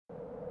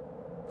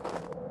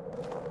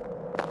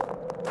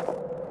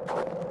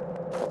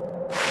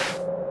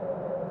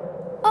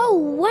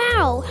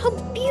Wow, how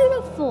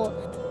beautiful!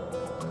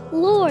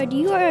 Lord,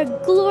 you are a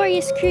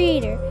glorious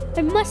creator.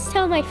 I must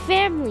tell my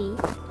family.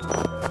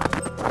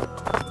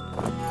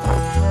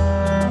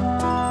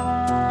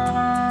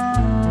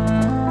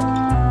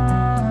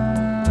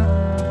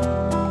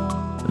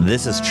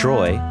 This is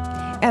Troy.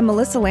 And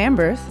Melissa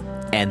Lamberth.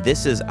 And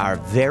this is our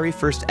very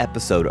first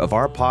episode of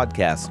our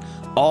podcast,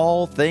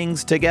 All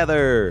Things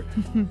Together.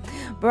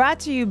 Brought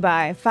to you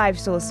by Five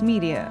Solas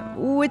Media,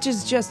 which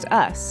is just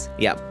us.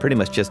 Yeah, pretty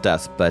much just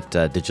us. But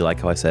did you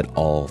like how I said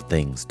all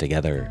things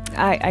together?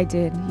 I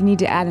did. You need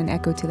to add an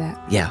echo to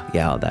that.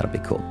 Yeah, that'll be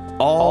cool.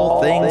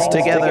 All things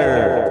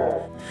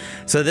together.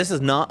 So this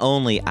is not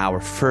only our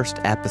first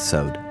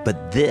episode,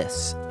 but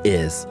this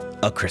is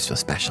a Christmas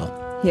special.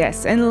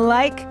 Yes, and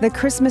like the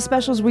Christmas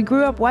specials we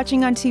grew up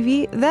watching on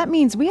TV, that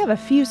means we have a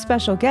few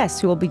special guests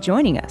who will be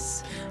joining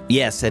us.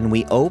 Yes, and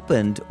we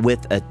opened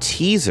with a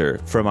teaser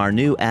from our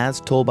new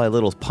As Told by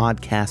Littles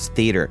podcast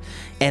theater.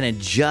 And in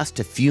just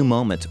a few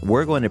moments,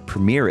 we're going to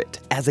premiere it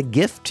as a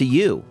gift to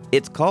you.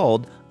 It's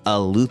called A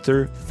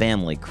Luther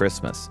Family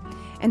Christmas.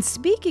 And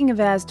speaking of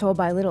As Told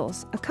by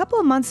Littles, a couple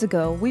of months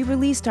ago, we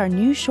released our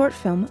new short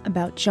film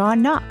about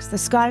John Knox, the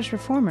Scottish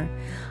reformer.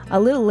 A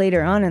little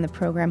later on in the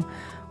program,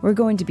 we're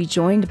going to be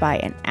joined by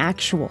an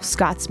actual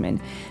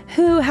Scotsman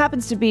who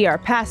happens to be our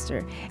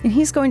pastor, and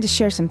he's going to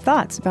share some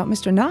thoughts about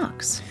Mr.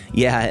 Knox.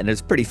 Yeah, and it's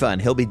pretty fun.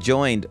 He'll be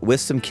joined with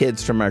some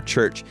kids from our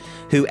church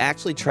who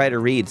actually try to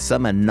read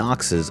some of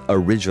Knox's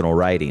original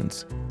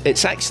writings.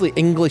 It's actually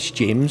English,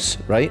 James,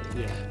 right?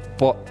 Yeah.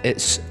 But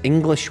it's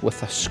English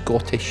with a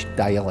Scottish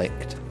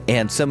dialect.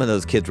 And some of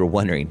those kids were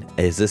wondering,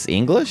 is this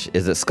English?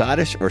 Is it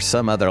Scottish or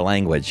some other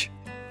language?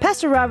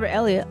 Pastor Robert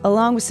Elliott,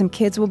 along with some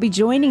kids, will be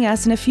joining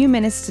us in a few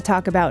minutes to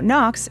talk about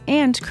Knox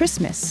and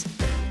Christmas.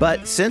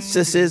 But since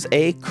this is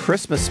a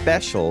Christmas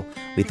special,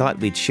 we thought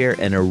we'd share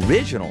an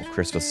original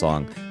Christmas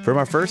song from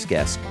our first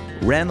guest,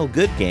 Randall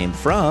Goodgame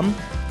from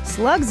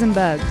Slugs and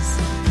Bugs.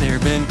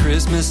 There've been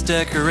Christmas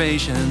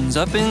decorations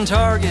up in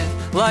Target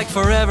like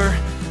forever.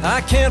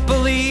 I can't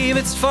believe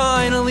it's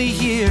finally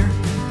here.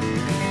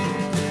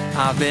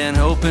 I've been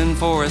hoping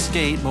for a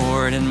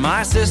skateboard and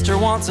my sister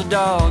wants a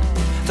dog.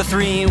 The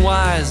three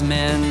wise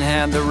men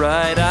had the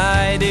right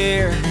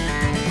idea,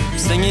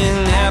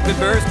 singing happy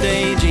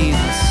birthday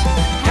Jesus,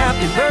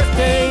 happy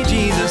birthday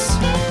Jesus,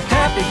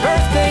 happy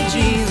birthday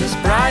Jesus,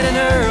 bright and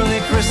early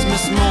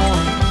Christmas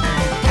morn.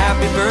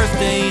 Happy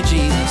birthday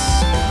Jesus,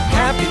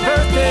 happy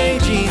birthday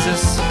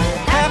Jesus,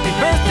 happy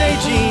birthday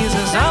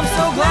Jesus, I'm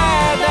so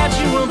glad that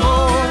you were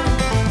born.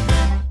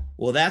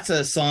 Well, that's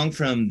a song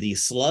from the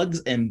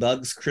Slugs and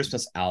Bugs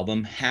Christmas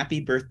album, Happy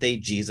Birthday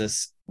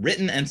Jesus,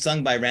 written and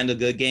sung by Randall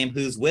Goodgame,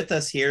 who's with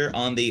us here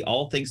on the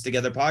All Things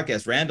Together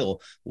podcast.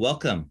 Randall,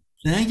 welcome.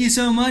 Thank you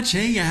so much.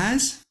 Hey,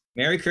 guys.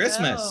 Merry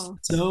Christmas. Hello.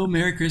 So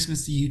Merry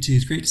Christmas to you too.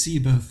 It's great to see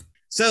you both.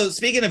 So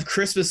speaking of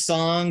Christmas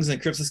songs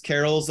and Christmas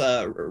carols,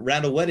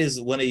 Randall,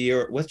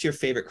 what's your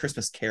favorite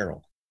Christmas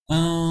carol?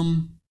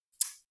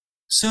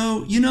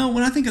 So,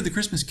 when I think of the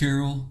Christmas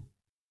Carol,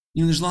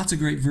 there's lots of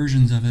great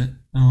versions of it.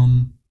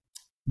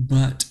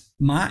 But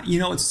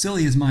what's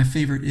silly is my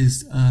favorite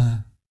is,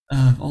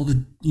 of all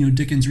the,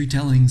 Dickens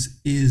retellings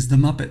is The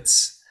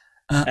Muppets,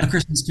 A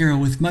Christmas Carol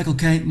with Michael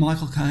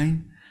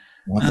Caine.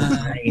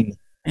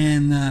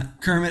 And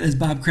Kermit as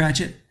Bob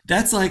Cratchit.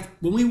 That's like,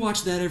 when we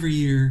watch that every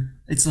year,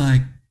 it's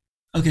like,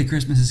 okay,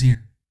 Christmas is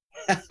here.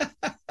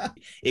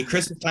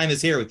 Christmas time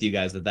is here with you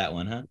guys with that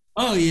one, huh?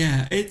 Oh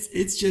yeah,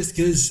 it's just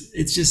because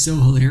it's just so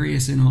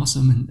hilarious and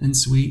awesome and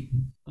sweet.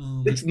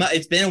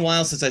 It's been a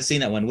while since I've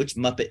seen that one. Which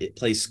Muppet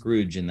plays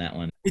Scrooge in that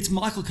one? It's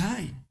Michael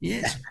Caine.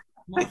 Yes,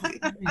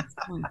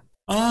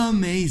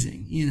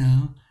 amazing.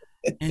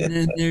 And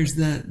then there's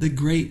the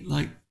great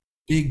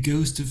big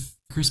ghost of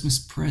Christmas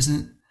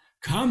present.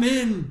 Come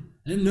in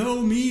and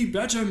know me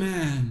better,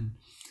 man.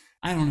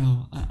 I don't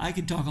know. I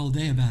could talk all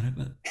day about it,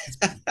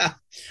 but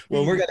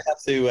well, we're gonna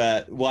have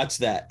to watch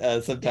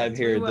that sometime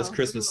here this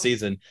Christmas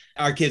season.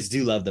 Our kids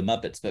do love the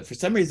Muppets, but for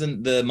some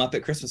reason, the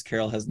Muppet Christmas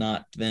Carol has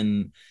not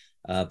been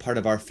part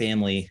of our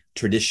family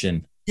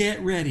tradition.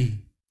 Get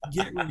ready,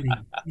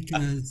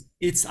 because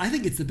I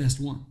think it's the best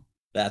one.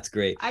 That's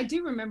great. I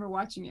do remember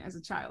watching it as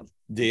a child.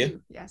 Do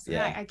you? Yes.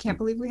 Yeah. I can't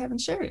believe we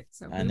haven't shared it.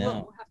 So I know.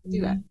 We'll have to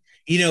do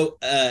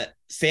that.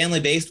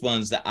 Family-based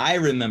ones that I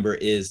remember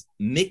is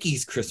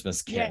Mickey's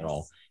Christmas Carol.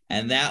 Yes.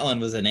 And that one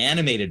was an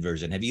animated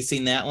version. Have you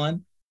seen that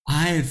one?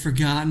 I had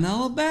forgotten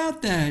all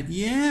about that.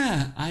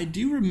 Yeah, I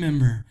do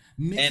remember.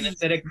 And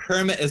instead of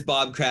Kermit as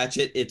Bob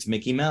Cratchit, it's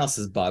Mickey Mouse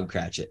as Bob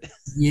Cratchit.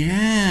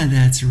 Yeah,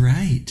 that's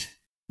right.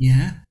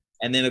 Yeah.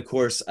 And then, of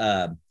course,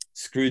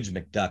 Scrooge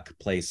McDuck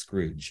plays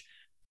Scrooge.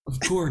 Of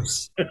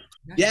course.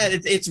 Yeah,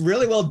 it's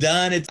really well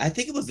done. I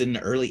think it was in the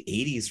early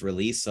 80s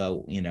release.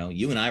 So,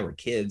 you and I were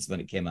kids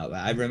when it came out.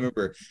 I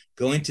remember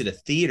going to the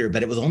theater,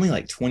 but it was only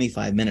like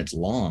 25 minutes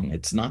long.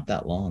 It's not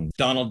that long.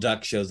 Donald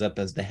Duck shows up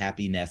as the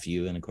happy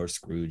nephew. And of course,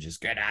 Scrooge is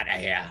get out of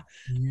here.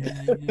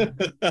 Yeah.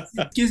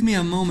 It gives me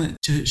a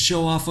moment to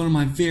show off one of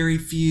my very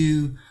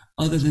few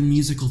other than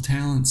musical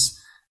talents.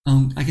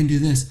 I can do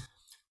this.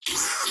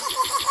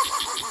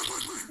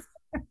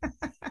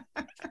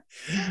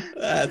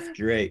 That's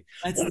great.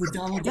 That's the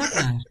Donald Duck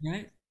laugh,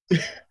 right?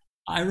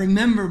 I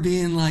remember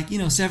being like,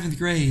 7th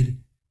grade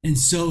and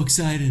so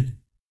excited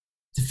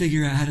to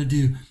figure out how to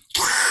do.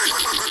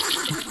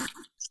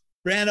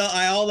 Randall,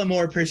 I all the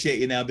more appreciate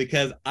you now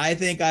because I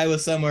think I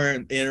was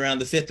somewhere in around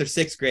the 5th or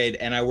 6th grade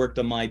and I worked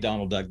on my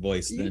Donald Duck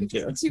voice then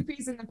too. 2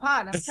 peas in the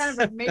pod. I'm kind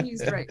of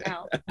amazed right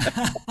now.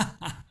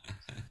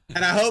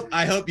 And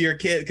I hope your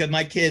kid, because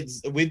my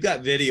kids, we've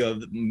got video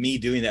of me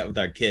doing that with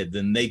our kids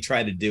and they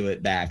try to do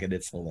it back and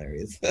it's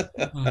hilarious.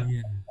 Oh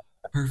yeah,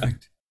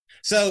 perfect.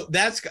 So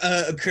that's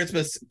a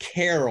Christmas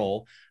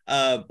Carol.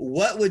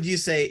 What would you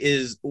say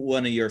is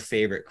one of your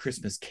favorite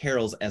Christmas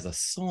carols as a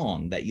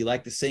song that you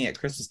like to sing at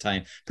Christmas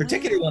time,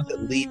 particularly ones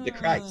that lead to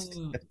Christ?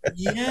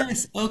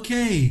 Yes.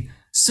 Okay.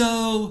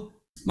 So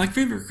my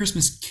favorite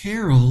Christmas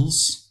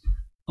carols,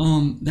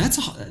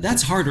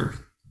 that's harder.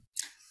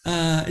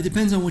 It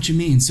depends on what you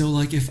mean. So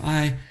like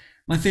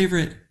my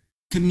favorite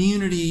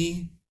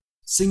community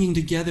singing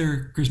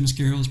together Christmas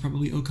carol is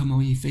probably "O Come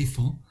All Ye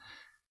Faithful,"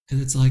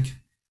 because it's like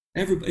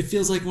it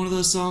feels like one of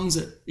those songs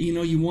that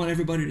you want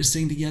everybody to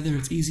sing together.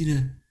 It's easy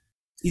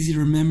to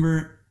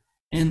remember,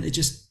 and it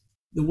just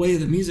the way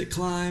the music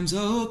climbs.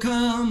 Oh,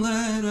 come,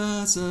 let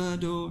us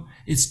adore.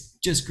 It's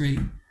just great.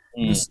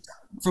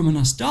 From a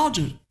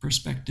nostalgia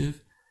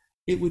perspective,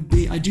 it would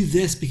be I do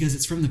this because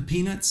it's from the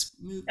Peanuts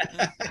movie.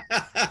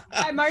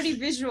 I'm already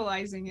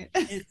visualizing it.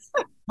 It's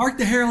 "Hark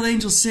the Herald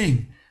Angels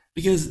Sing"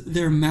 because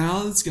their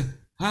mouths go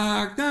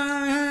hark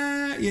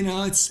the,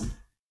 it's.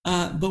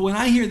 But when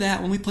I hear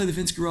that, when we play the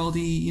Vince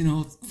Guaraldi,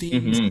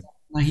 themes,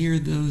 I hear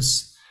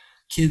those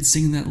kids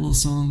singing that little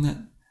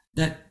song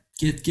that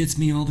gets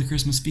me all the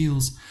Christmas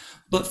feels.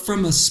 But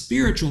from a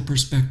spiritual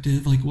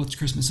perspective, like what's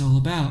Christmas all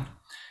about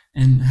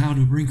and how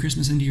to bring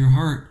Christmas into your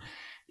heart,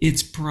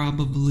 it's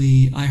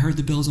probably I Heard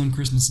the Bells on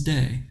Christmas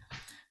Day,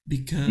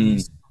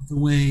 because of the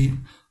way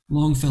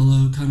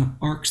Longfellow kind of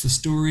arcs the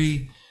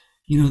story,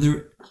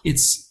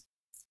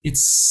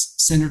 it's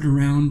centered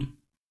around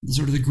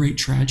sort of the great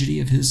tragedy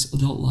of his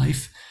adult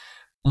life,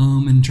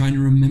 and trying to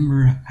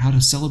remember how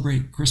to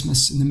celebrate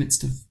Christmas in the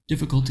midst of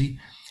difficulty.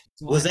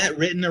 So was that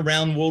written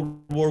around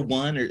World War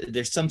I, or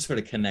there's some sort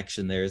of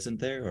connection there, isn't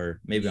there? Or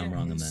maybe I'm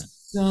wrong on that.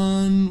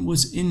 Son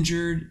was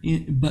injured,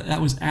 but that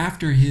was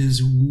after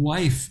his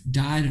wife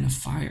died in a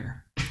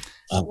fire.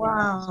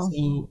 Wow.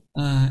 So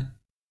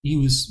he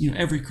was,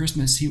 every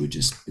Christmas he would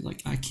just be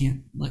like, I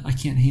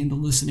can't handle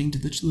listening to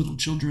the little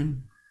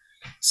children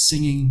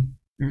singing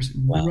or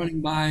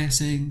running by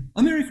saying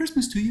 "A Merry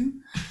Christmas to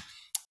you,"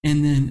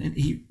 and then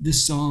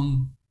this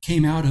song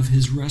came out of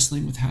his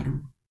wrestling with how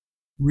to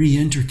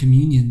re-enter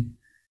communion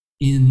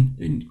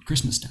in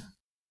Christmas time.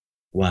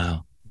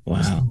 Wow.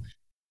 Well,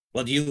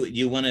 do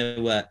you want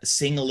to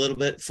sing a little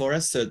bit for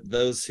us, so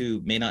those who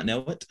may not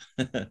know it?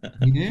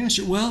 Yeah,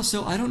 sure. Well,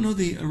 so I don't know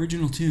the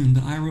original tune,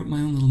 but I wrote my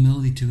own little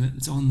melody to it.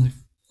 It's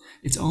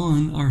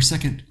on our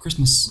second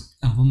Christmas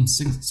album,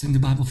 Sing the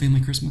Bible Family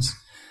Christmas.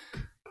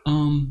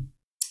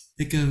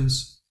 It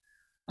goes,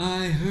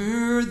 I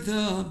heard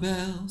the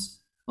bells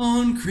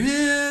on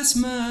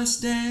Christmas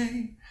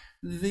Day,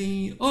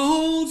 the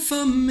old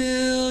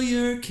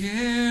familiar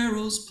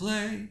carols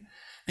play,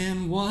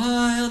 and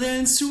wild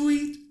and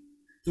sweet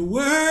the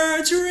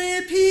words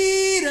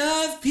repeat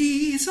of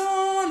peace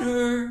on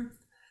earth,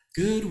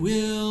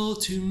 goodwill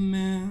to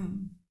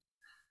men.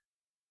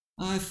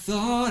 I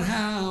thought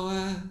how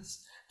as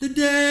the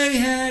day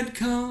had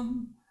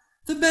come,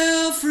 the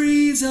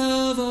belfries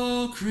of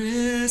all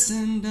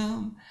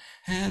Christendom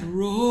had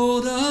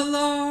rolled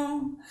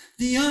along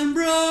the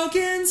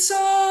unbroken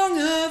song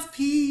of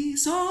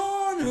peace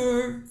on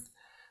earth,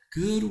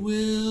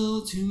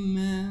 goodwill to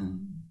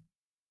men.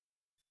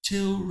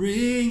 Till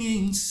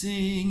ringing,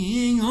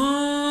 singing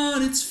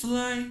on its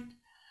flight,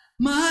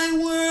 my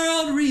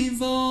world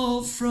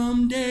revolved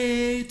from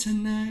day to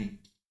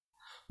night.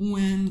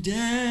 When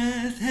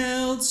death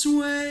held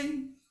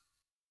sway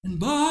and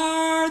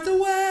barred the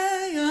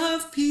way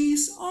of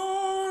peace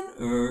on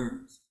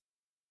earth,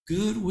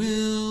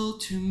 goodwill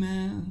to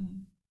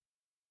men.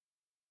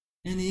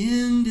 And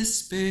in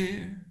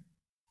despair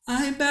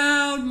I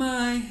bowed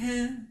my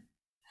head.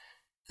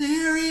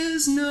 There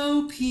is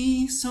no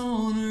peace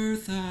on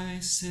earth, I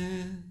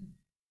said,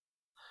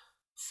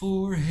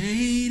 for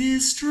hate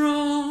is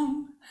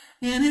strong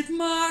and it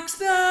mocks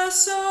the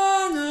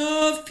song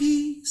of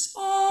peace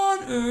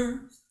on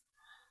earth,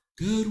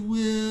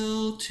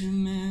 goodwill to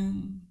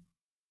men.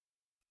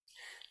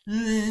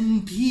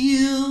 Then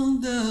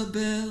pealed the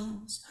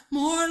bells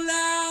more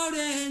loud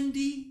and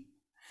deep.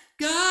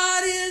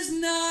 God is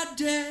not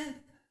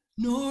dead,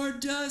 nor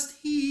does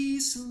he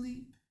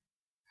sleep.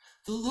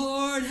 The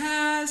Lord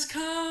has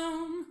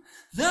come,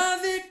 the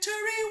victory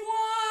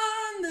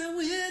won,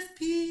 with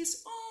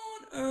peace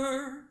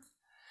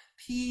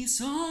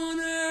on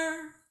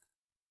earth,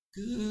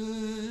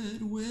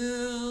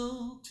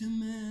 goodwill to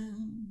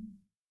men.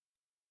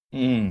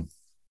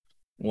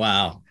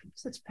 Wow.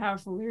 Such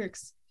powerful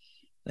lyrics.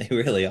 They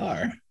really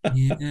are.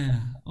 Yeah.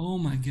 Oh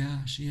my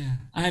gosh. Yeah.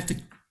 I had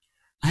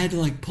to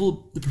like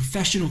pull the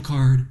professional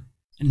card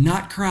and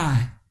not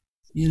cry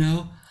you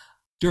know,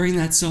 during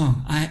that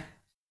song. I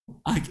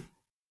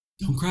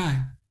don't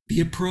cry,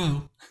 be a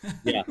pro.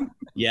 Yeah.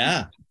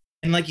 Yeah.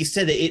 And like you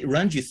said, it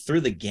runs you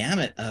through the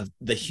gamut of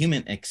the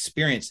human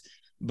experience,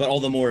 but all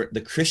the more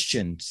the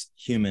Christian's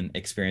human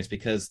experience,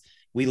 because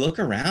we look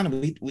around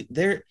and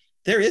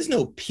there is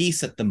no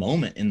peace at the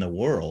moment in the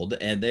world.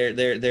 And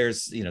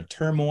there's, you know,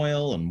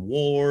 turmoil and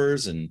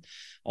wars and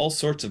all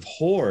sorts of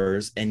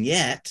horrors. And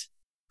yet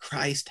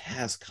Christ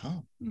has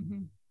come.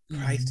 Mm-hmm.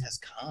 Christ has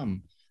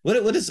come.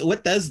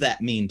 What does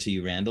that mean to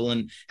you, Randall?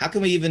 And how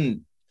can we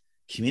even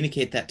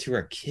communicate that to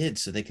our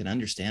kids so they can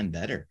understand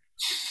better?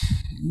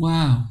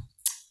 Wow.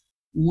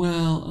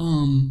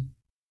 Well,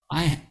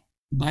 I,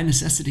 by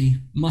necessity,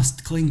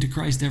 must cling to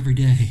Christ every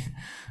day.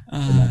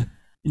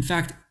 In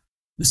fact,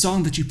 the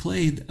song that you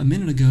played a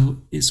minute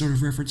ago, it sort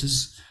of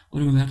references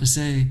what I'm about to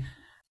say.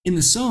 In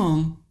the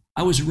song,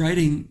 I was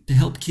writing to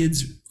help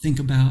kids think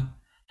about,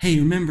 hey,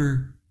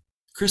 remember,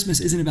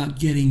 Christmas isn't about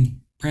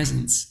getting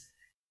presents.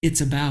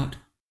 It's about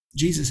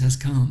Jesus has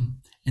come.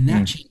 And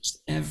that changed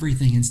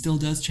everything and still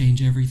does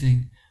change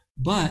everything.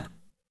 But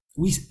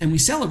we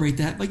celebrate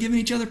that by giving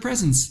each other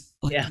presents.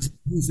 Like,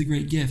 he's the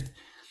great gift.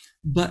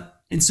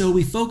 And so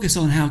we focus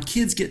on how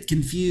kids get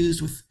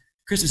confused with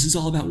Christmas is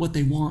all about what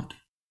they want.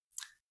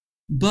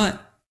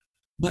 But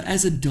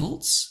as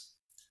adults,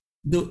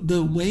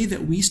 the way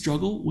that we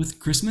struggle with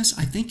Christmas,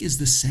 I think, is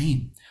the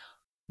same.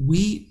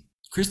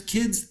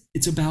 Kids,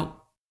 it's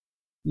about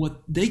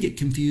what they get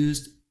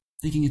confused,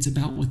 thinking it's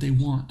about what they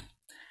want.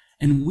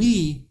 And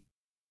we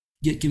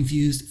get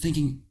confused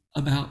thinking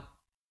about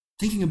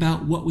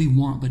what we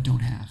want but don't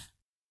have.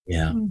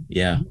 Yeah.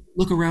 Yeah.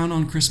 Look around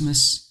on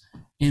Christmas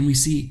and we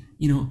see,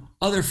 you know,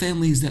 other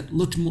families that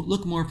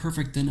look more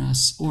perfect than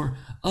us, or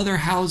other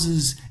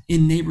houses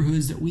in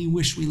neighborhoods that we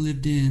wish we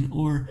lived in,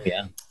 or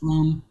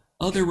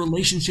other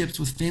relationships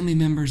with family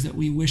members that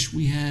we wish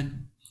we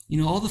had,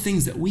 you know, all the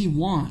things that we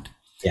want.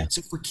 Yeah.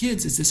 So for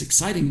kids, it's this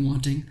exciting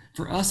wanting.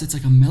 For us, it's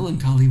like a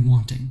melancholy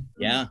wanting.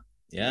 Yeah.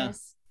 Yeah.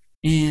 Yes.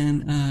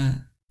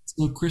 And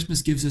so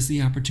Christmas gives us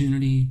the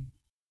opportunity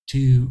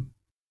to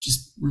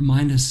just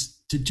remind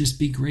us to just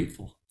be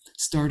grateful,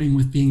 starting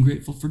with being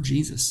grateful for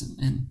Jesus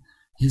and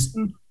his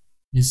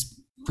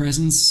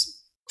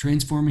presence,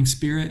 transforming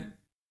spirit,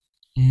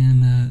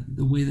 and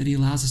the way that he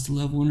allows us to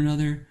love one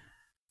another.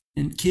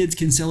 And kids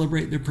can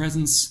celebrate their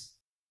presence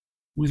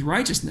with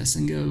righteousness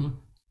and go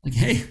like,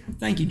 hey,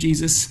 thank you,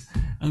 Jesus.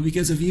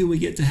 Because of you, we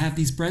get to have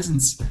these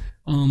presents.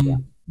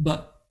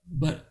 But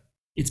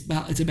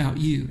it's about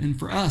you. And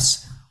for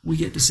us, we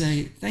get to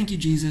say, thank you,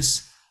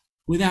 Jesus.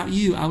 Without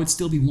you, I would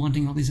still be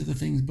wanting all these other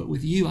things, but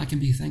with you, I can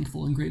be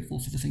thankful and grateful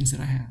for the things that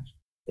I have.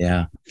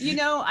 Yeah. You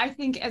know, I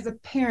think as a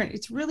parent,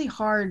 it's really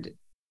hard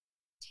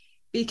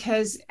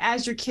because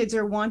as your kids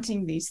are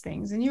wanting these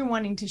things and you're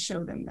wanting to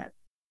show them that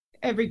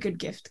every good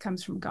gift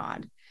comes from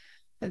God,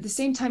 at the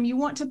same time, you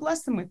want to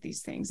bless them with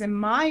these things. And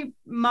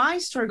my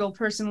struggle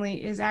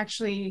personally is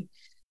actually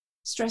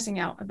stressing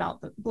out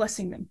about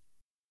blessing them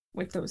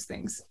with those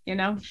things, you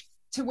know,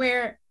 to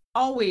where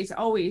always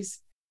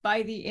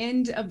by the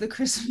end of the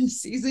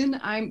Christmas season,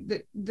 I'm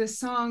the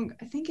song,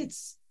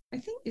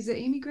 is it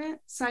Amy Grant?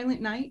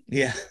 Silent Night?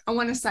 Yeah. I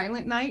Want a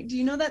Silent Night. Do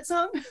you know that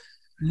song?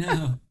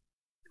 No.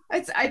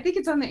 I think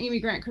it's on the Amy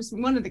Grant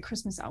one of the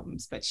Christmas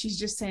albums, but she's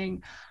just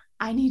saying,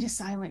 I need a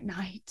silent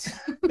night.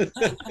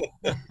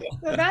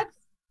 So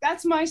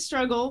that's my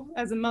struggle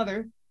as a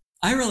mother.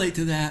 I relate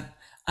to that.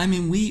 I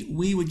mean,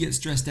 we would get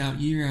stressed out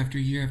year after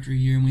year after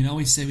year, and we'd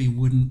always say we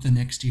wouldn't the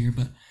next year,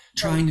 but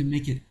trying to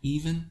make it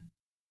even.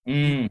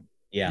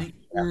 Yeah.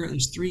 Sure,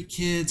 there's 3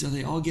 kids. Are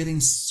they all getting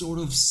sort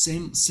of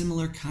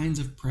similar kinds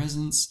of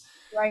presents?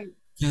 Right.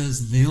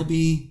 Because they'll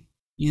be,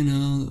 you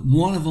know,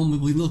 one of them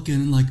will be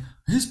looking like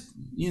this,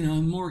 you know,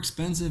 more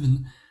expensive,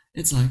 and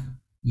it's like,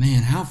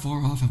 man, how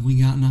far off have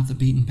we gotten off the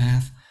beaten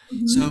path?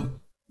 Mm-hmm. So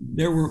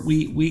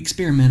we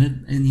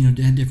experimented, and, you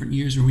know, had different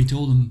years where we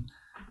told them,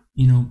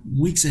 you know,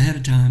 weeks ahead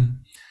of time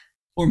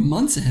or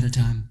months ahead of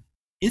time,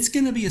 it's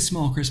going to be a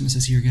small Christmas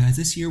this year, guys.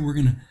 This year we're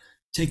going to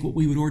take what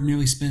we would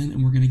ordinarily spend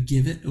and we're going to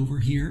give it over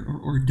here,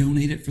 or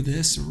donate it for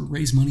this, or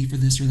raise money for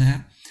this or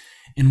that.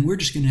 And we're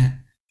just going to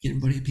get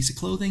everybody a piece of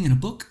clothing and a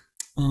book,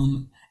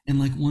 and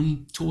like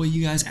one toy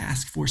you guys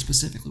asked for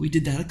specifically. We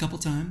did that a couple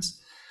times.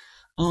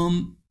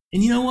 And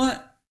you know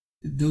what?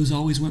 Those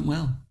always went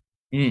well.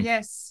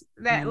 Yes.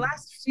 That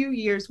last few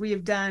years we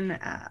have done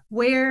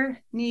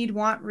wear, need,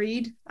 want,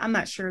 read. I'm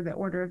not sure the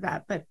order of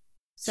that, but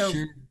so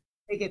sure.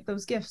 They get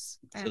those gifts.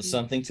 So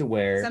something to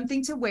wear,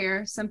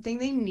 something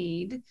they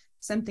need,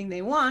 something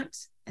they want,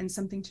 and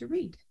something to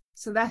read.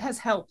 So that has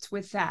helped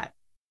with that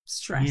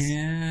stress.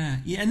 Yeah.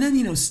 And then,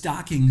 you know,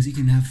 stockings you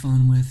can have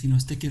fun with, you know,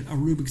 stick it a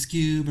Rubik's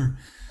Cube or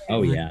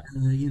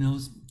you know,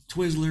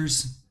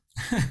 Twizzlers.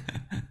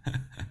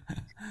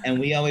 And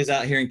we always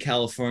out here in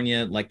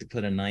California like to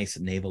put a nice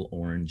navel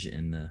orange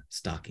in the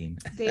stocking.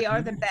 They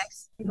are the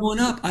best. Growing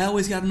up, I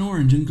always got an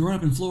orange. And growing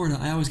up in Florida,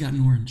 I always got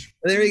an orange.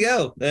 There you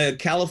go. The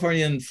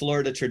California and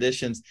Florida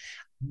traditions.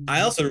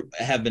 I also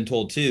have been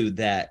told, too,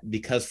 that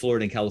because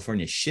Florida and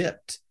California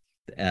shipped,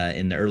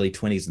 in the early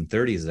 20s and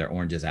 30s, their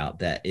oranges out,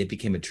 that it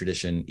became a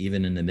tradition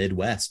even in the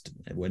Midwest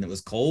when it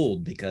was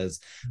cold, because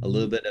a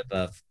little bit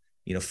of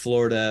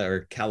Florida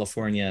or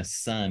California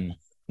sun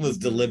was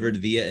delivered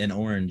via an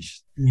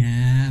orange.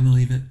 Yeah, I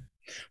believe it.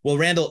 Well,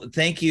 Randall,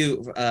 thank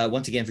you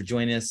once again for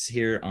joining us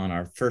here on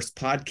our first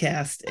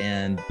podcast,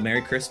 and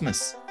Merry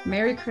Christmas.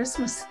 Merry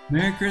Christmas.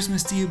 Merry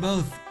Christmas to you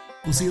both.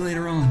 We'll see you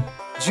later on.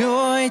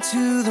 Joy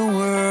to the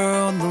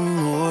world, the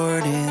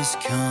Lord is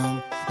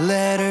come.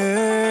 Let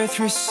earth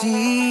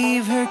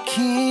receive her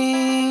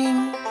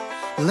King.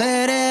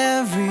 Let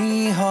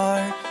every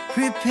heart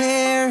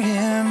prepare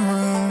him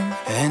room.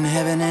 And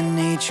heaven and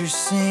nature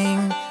sing,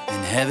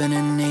 and heaven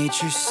and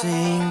nature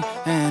sing,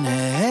 and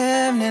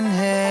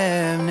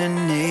heaven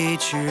and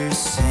nature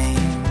sing.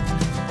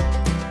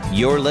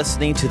 You're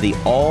listening to the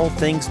All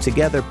Things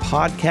Together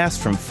podcast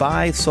from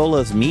Five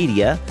Solas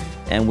Media,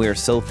 and we're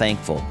so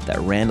thankful that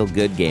Randall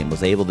Goodgame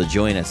was able to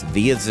join us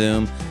via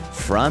Zoom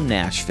from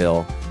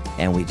Nashville,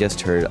 and we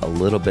just heard a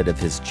little bit of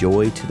his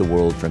Joy to the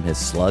World from his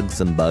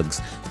Slugs and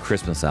Bugs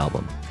Christmas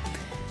album.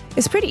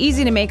 It's pretty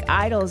easy to make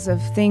idols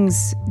of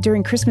things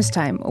during Christmas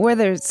time,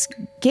 whether it's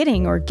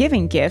getting or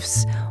giving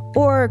gifts,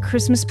 or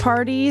Christmas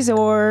parties,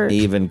 or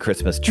even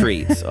Christmas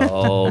treats.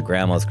 Oh,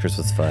 Grandma's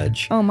Christmas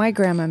fudge. Oh, my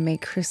grandma made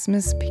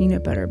Christmas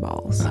peanut butter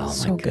balls. Oh,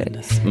 so my good.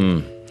 goodness.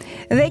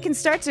 They can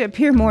start to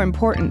appear more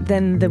important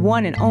than the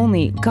one and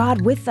only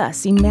God with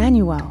us,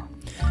 Emmanuel.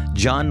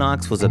 John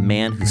Knox was a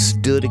man who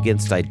stood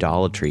against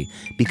idolatry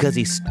because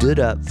he stood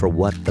up for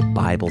what the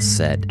Bible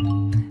said.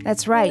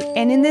 That's right.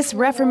 And in this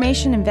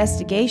Reformation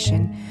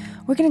investigation,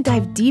 we're going to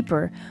dive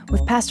deeper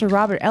with Pastor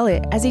Robert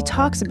Elliott as he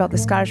talks about the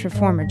Scottish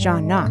reformer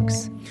John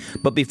Knox.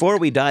 But before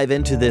we dive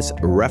into this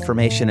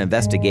Reformation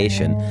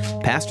investigation,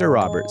 Pastor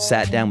Robert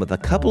sat down with a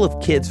couple of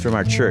kids from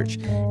our church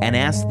and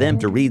asked them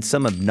to read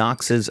some of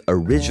Knox's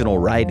original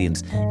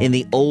writings in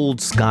the old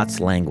Scots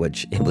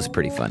language. It was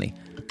pretty funny.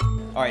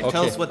 All right,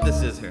 tell us what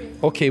this is here.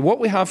 Okay, what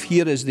we have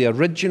here is the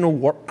original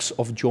works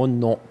of John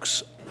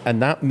Knox,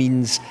 and that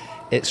means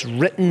it's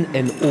written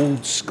in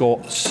Old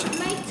Scots.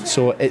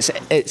 So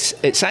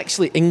it's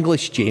actually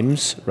English,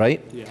 James,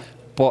 right? Yeah.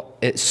 But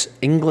it's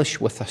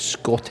English with a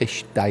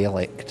Scottish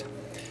dialect.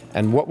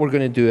 And what we're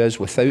going to do is,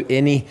 without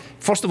any...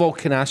 First of all,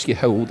 can I ask you,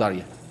 how old are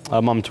you?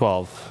 I'm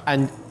 12.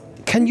 And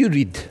can you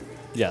read?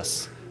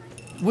 Yes.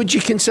 Would you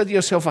consider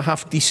yourself a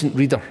half-decent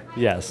reader?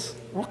 Yes.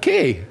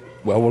 Okay.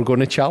 Well, we're going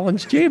to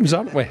challenge James,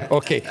 aren't we?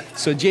 Okay.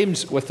 So,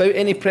 James, without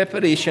any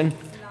preparation,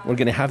 we're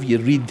going to have you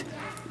read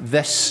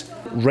this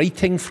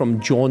writing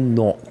from John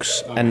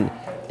Knox. Okay.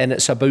 And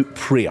it's about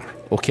prayer,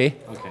 okay?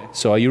 Okay.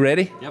 So, are you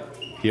ready? Yep.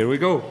 Here we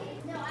go.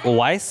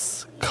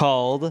 Weiss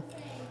called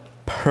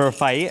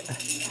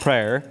perfect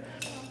prayer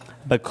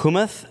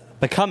becometh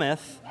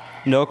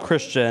no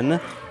Christian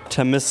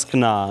to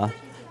miskna,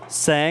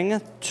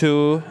 saying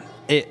to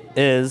it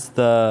is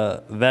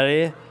the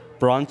very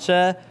branch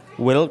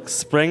whilk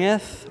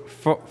springeth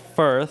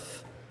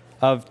forth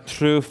of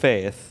true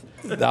faith.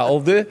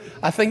 That'll do.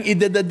 I think he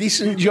did a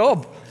decent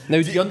job.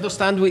 Now, do you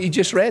understand what you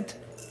just read?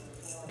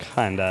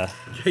 Kinda.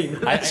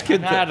 That's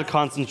good. I had to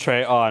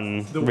concentrate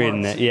on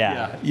reading it.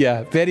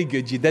 Yeah, very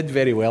good. You did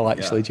very well,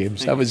 actually,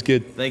 James. That was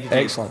good. Thank you,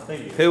 James. Excellent.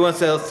 Thank you. Who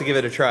wants else to give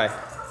it a try?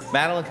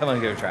 Madeline, come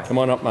on, give it a try. Come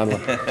on up,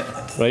 Madeline.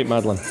 Right,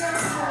 Madeline.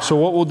 So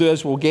what we'll do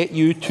is we'll get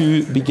you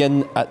to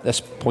begin at this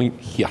point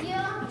here.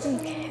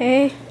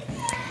 Okay.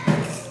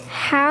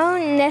 How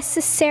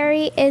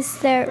necessary is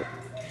the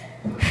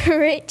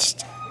rich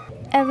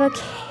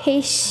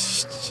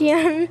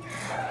evocation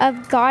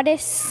of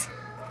Goddess'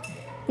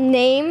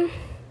 name,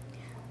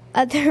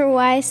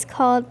 otherwise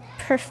called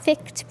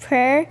perfect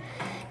prayer,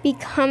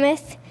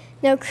 becometh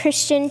no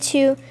Christian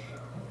to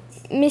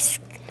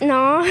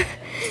miskna.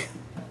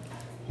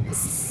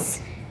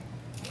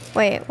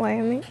 Wait, why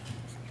am I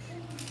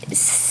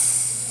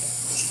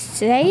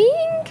saying?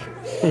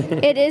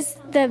 It is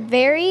the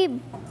very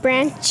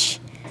branch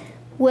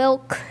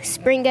whilk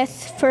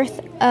springeth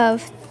forth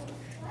of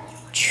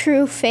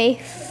true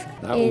faith.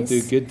 That will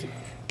do good.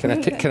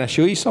 Can I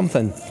show you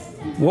something?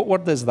 What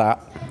word is that?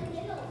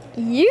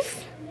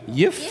 Youth?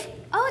 Youth?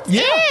 Oh, it's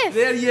Yeah, if.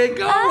 there you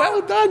go.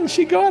 Well done.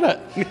 She got it.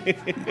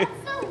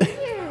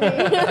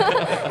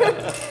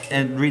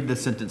 And read the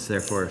sentence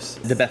there for us,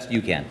 the best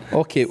you can.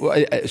 Okay,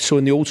 so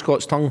in the old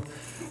Scots tongue,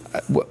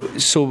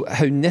 so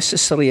how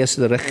necessary is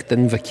the richt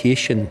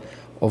invocation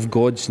of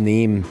God's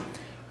name,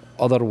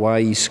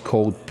 otherwise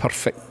called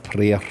perfect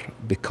prayer,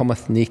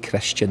 becometh nae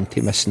Christian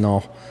to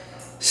misna,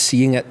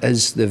 seeing it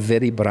is the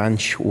very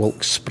branch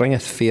whilk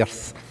springeth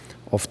forth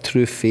of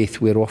true faith,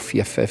 whereof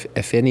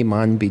if any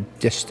man be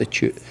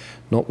destitute,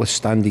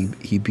 notwithstanding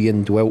he be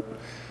indwelt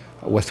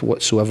with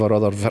whatsoever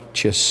other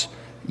virtues,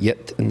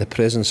 yet in the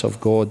presence of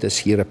God is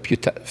he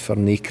reputed for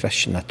nae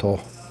Christian at all.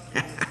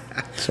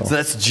 So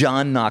that's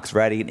John Knox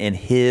writing in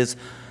his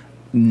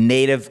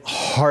native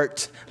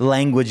heart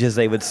language, as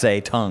they would say,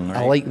 tongue. Right?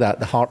 I like that,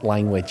 the heart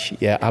language.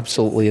 Yeah,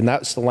 absolutely. And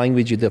that's the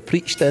language you'd have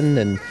preached in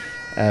and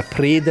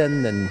prayed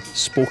in and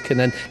spoken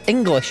in.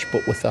 English,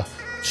 but with a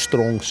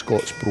strong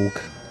Scots brogue.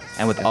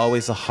 and with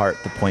always a heart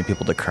to point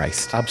people to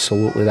Christ.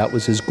 Absolutely, that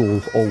was his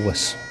goal,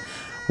 always.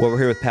 Well, we're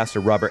here with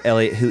Pastor Robert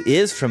Elliott, who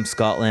is from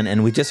Scotland,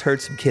 and we just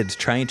heard some kids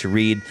trying to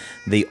read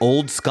the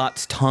old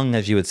Scots tongue,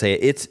 as you would say.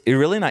 It's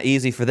really not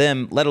easy for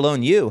them, let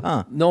alone you,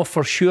 huh? No,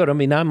 for sure. I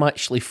mean, I'm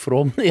actually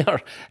from there,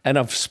 and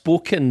I've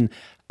spoken,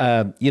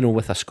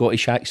 with a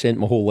Scottish accent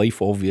my whole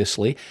life,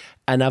 obviously,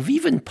 and I've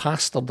even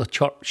pastored a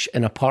church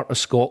in a part of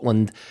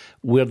Scotland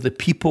where the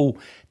people,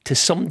 to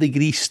some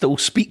degree, still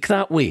speak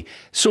that way.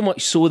 So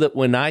much so that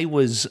when I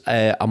was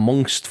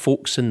amongst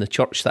folks in the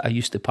church that I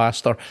used to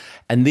pastor,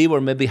 and they were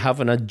maybe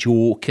having a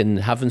joke and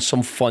having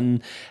some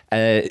fun,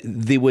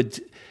 they would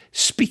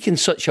speak in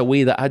such a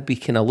way that I'd be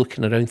kind of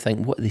looking around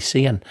thinking, what are they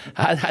saying?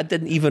 I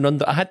didn't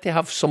even I had to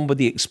have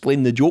somebody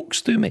explain the jokes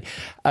to me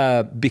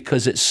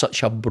because it's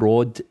such a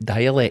broad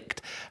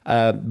dialect.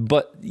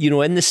 But,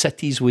 in the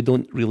cities, we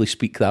don't really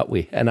speak that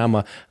way. And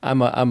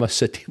I'm a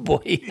city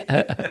boy.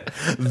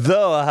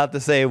 Though I have to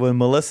say, when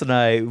Melissa and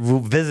I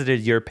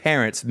visited your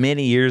parents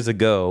many years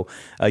ago,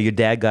 your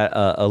dad got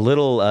a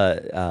little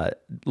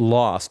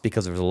lost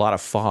because there was a lot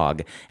of fog,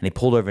 and he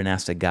pulled over and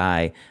asked a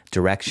guy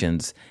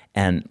directions.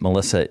 And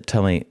Melissa,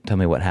 tell me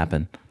what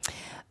happened.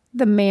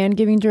 The man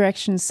giving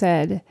directions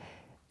said,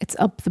 "It's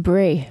up the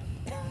brae."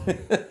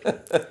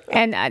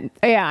 And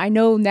I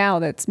know now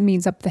that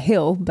means up the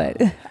hill, but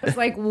I was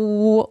like,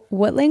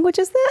 what language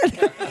is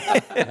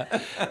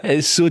that?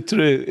 It's so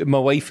true. My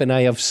wife and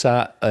I have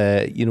sat,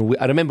 I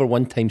remember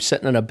one time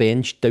sitting on a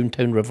bench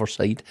downtown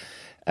Riverside,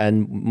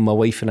 and my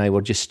wife and I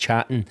were just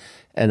chatting,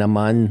 and a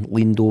man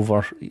leaned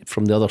over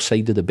from the other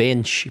side of the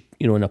bench,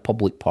 in a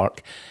public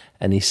park,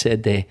 and he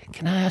said,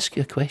 "Can I ask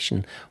you a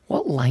question?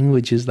 What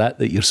language is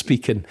that you're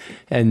speaking?"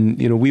 And,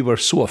 we were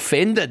so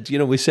offended.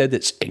 We said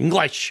it's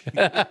English.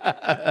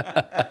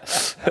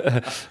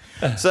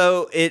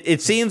 So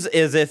it seems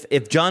as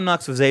if John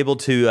Knox was able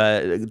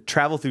to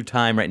travel through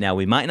time right now,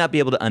 we might not be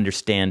able to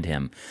understand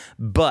him.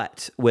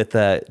 But with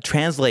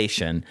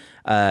translation,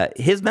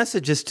 his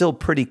message is still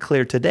pretty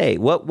clear today.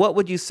 What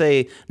would you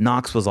say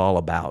Knox was all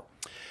about?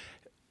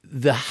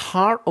 The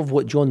heart of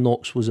what John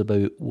Knox was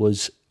about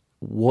was,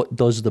 what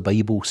does the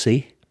Bible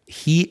say?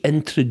 He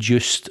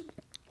introduced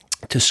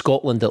to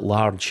Scotland at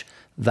large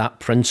that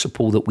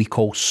principle that we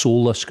call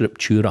sola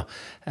scriptura,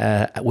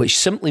 which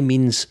simply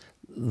means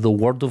the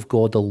Word of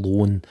God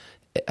alone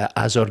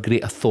as our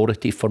great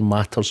authority for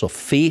matters of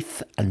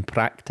faith and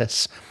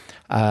practice.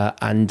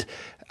 And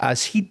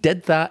as he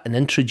did that and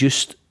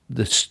introduced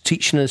the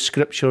teaching of the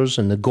Scriptures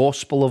and the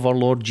gospel of our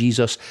Lord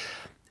Jesus,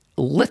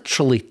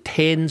 literally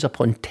tens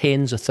upon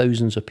tens of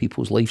thousands of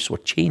people's lives were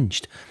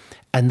changed.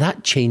 And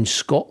that changed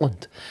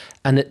Scotland.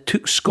 And it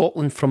took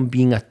Scotland from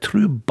being a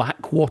true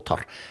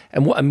backwater.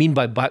 And what I mean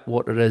by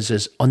backwater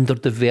is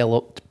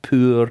underdeveloped,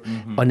 poor,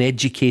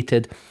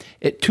 uneducated.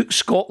 It took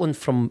Scotland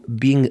from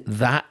being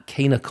that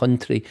kind of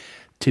country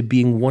to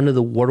being one of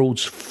the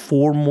world's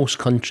foremost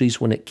countries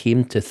when it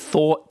came to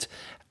thought.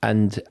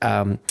 And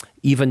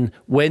even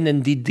when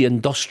indeed the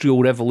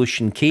Industrial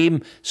Revolution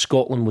came,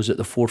 Scotland was at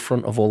the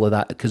forefront of all of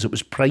that because it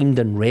was primed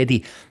and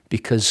ready,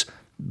 because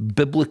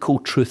biblical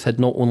truth had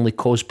not only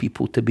caused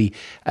people to be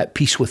at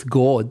peace with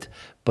God,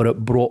 but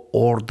it brought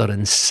order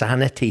and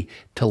sanity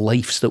to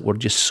lives that were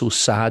just so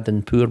sad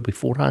and poor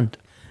beforehand.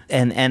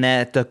 And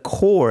at the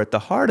core, at the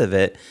heart of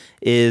it,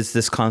 is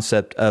this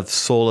concept of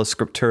sola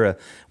scriptura.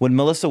 When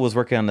Melissa was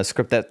working on the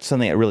script, that's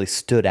something that really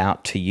stood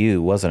out to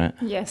you, wasn't it?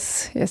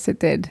 Yes, it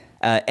did.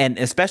 And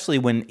especially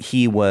when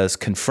he was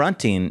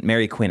confronting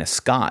Mary Queen of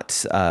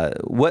Scots,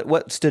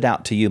 what stood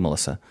out to you,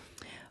 Melissa?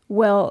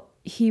 Well,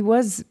 he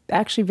was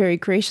actually very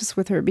gracious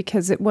with her,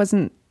 because it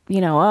wasn't,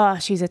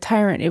 she's a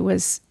tyrant. It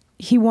was,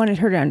 he wanted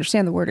her to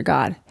understand the Word of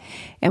God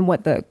and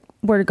what the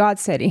Word of God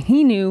said. And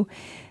he knew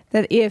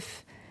that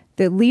if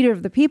the leader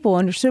of the people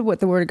understood what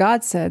the Word of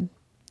God said,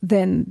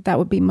 then that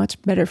would be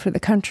much better for the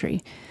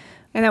country.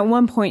 And at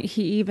one point,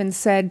 he even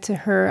said to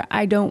her,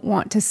 "I don't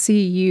want to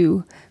see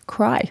you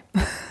cry."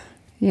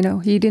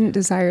 He didn't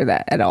desire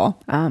that at all.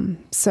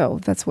 So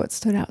that's what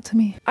stood out to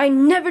me. "I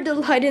never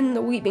delighted in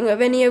the weeping of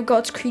any of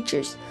God's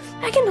creatures.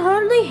 I can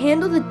hardly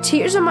handle the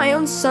tears of my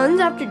own sons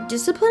after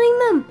disciplining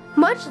them.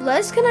 Much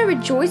less can I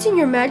rejoice in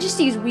your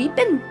majesty's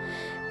weeping.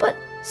 But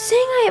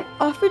seeing I have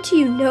offered to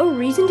you no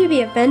reason to be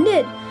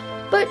offended,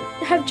 but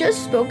have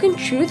just spoken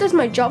truth as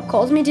my job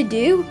calls me to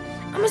do,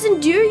 I must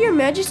endure your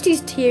majesty's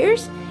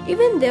tears,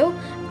 even though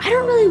I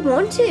don't really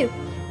want to,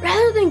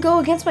 rather than go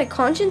against my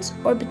conscience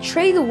or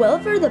betray the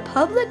welfare of the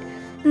public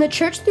and the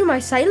church through my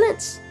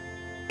silence.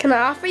 Can I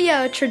offer you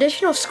a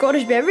traditional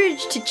Scottish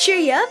beverage to cheer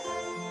you up?"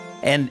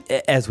 And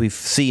as we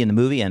see in the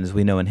movie, and as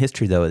we know in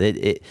history, though,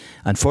 it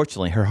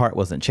unfortunately, her heart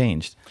wasn't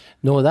changed.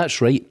 No,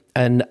 that's right.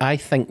 And I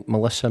think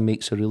Melissa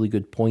makes a really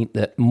good point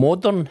that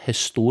modern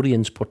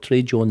historians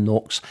portray John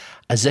Knox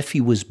as if he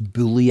was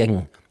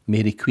bullying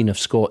Mary Queen of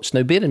Scots.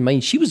 Now, bear in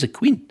mind, she was a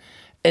queen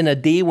in a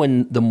day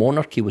when the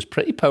monarchy was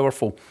pretty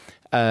powerful,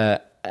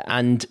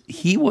 and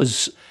he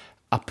was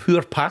a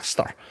poor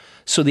pastor.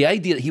 So the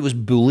idea that he was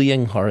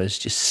bullying her is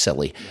just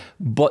silly.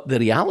 But the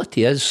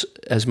reality is,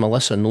 as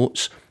Melissa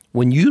notes,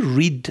 when you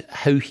read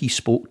how he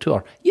spoke to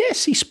her,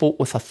 yes, he spoke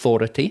with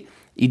authority.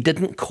 He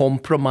didn't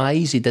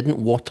compromise. He didn't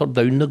water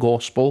down the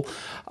gospel.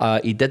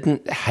 He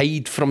didn't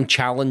hide from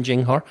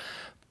challenging her.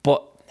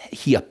 But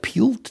he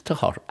appealed to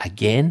her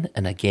again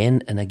and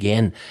again and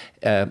again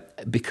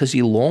because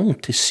he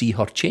longed to see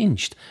her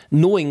changed,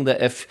 knowing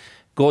that if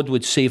God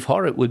would save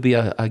her, it would be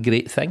a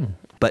great thing.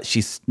 But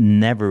she's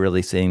never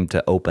really seemed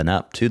to open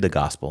up to the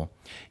gospel.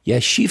 Yeah,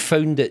 she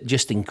found it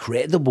just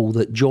incredible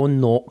that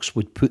John Knox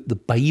would put the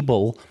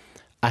Bible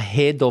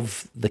ahead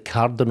of the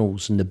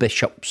cardinals and the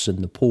bishops and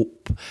the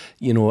Pope,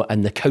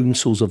 and the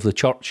councils of the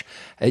church.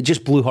 It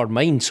just blew her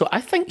mind. So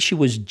I think she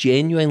was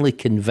genuinely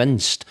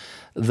convinced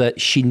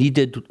that she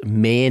needed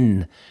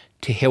men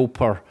to help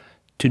her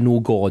to know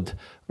God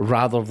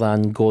rather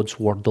than God's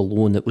word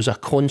alone. It was a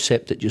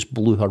concept that just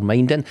blew her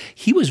mind. And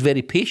he was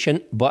very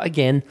patient, but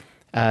again,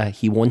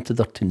 he wanted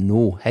her to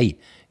know, hey,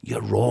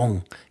 you're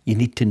wrong. You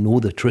need to know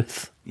the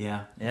truth.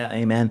 Yeah,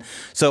 amen.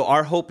 So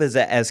our hope is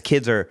that as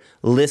kids are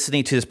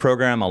listening to this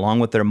program along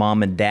with their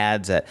mom and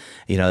dads, that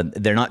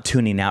they're not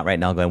tuning out right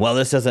now going, well,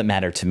 this doesn't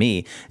matter to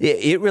me.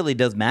 It really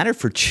does matter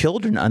for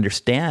children to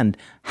understand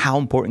how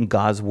important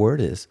God's word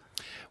is.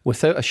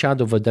 Without a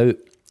shadow of a doubt,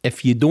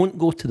 if you don't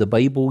go to the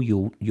Bible,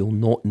 you'll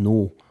not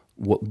know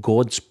what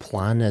God's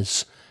plan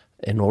is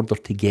in order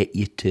to get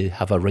you to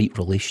have a right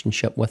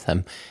relationship with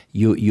him.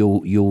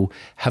 You'll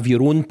have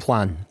your own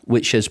plan,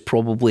 which is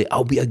probably,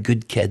 I'll be a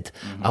good kid,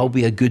 I'll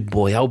be a good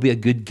boy, I'll be a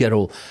good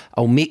girl,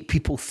 I'll make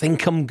people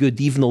think I'm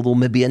good, even although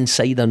maybe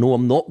inside I know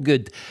I'm not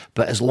good.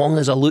 But as long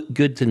as I look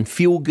good and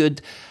feel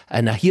good,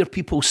 and I hear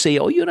people say,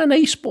 oh, you're a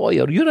nice boy,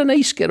 or you're a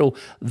nice girl,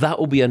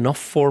 that'll be enough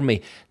for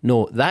me.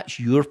 No, that's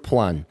your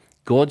plan.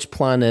 God's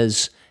plan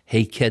is,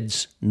 hey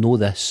kids, know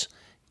this,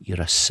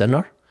 you're a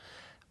sinner,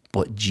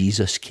 but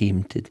Jesus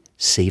came to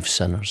save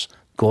sinners.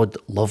 God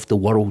loved the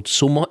world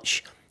so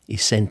much, he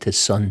sent his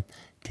son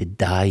to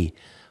die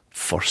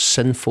for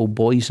sinful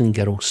boys and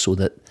girls so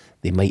that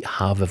they might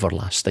have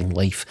everlasting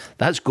life.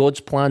 That's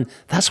God's plan.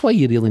 That's why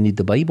you really need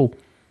the Bible.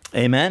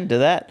 Amen to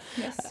that.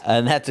 Yes.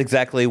 And that's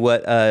exactly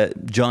what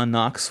John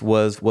Knox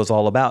was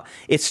all about.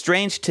 It's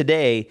strange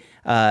today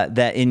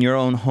that in your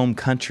own home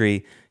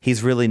country,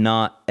 he's really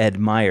not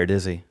admired,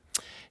 is he?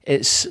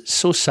 It's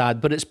so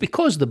sad, but it's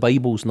because the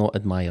Bible's not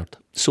admired.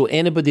 So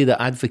anybody that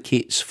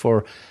advocates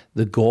for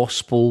the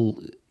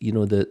gospel,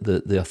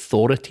 the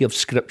authority of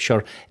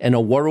Scripture in a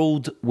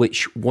world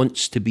which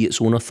wants to be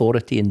its own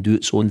authority and do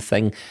its own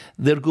thing,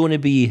 they're going to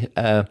be,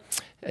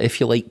 if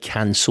you like,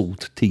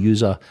 cancelled, to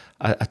use a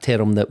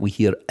term that we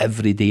hear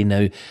every day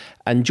now.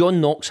 And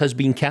John Knox has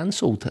been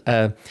cancelled,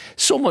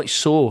 so much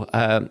so,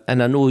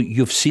 and I know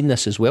you've seen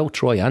this as well,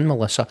 Troy and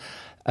Melissa.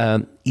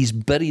 He's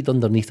buried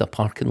underneath a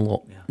parking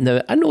lot. Yeah.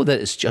 Now, I know that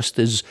it's just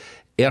his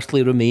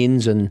earthly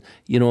remains, and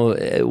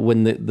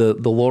when the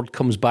Lord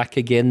comes back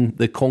again,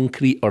 the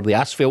concrete or the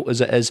asphalt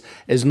as it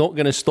is not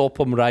going to stop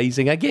him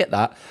rising. I get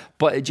that,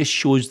 but it just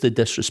shows the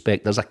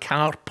disrespect. There's a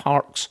car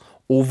parks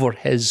over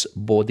his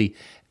body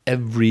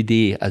every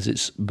day as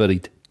it's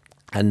buried,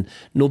 and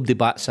nobody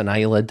bats an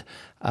eyelid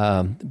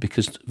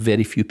because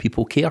very few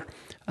people care.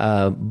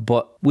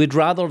 But we'd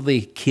rather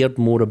they cared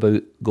more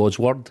about God's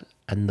word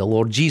and the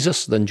Lord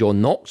Jesus than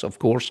John Knox, of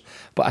course,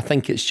 but I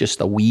think it's just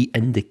a wee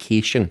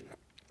indication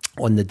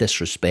on the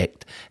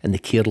disrespect and the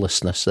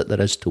carelessness that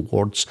there is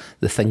towards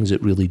the things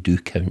that really do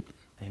count.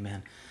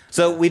 Amen.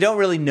 So we don't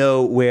really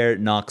know where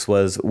Knox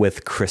was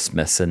with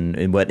Christmas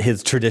and what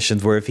his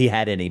traditions were, if he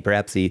had any.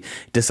 Perhaps he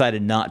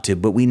decided not to,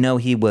 but we know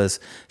he was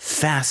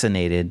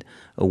fascinated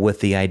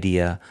with the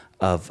idea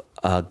of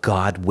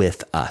God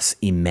with us,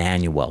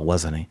 Emmanuel,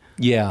 wasn't he?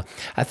 Yeah,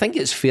 I think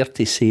it's fair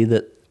to say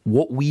that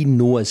what we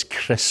know as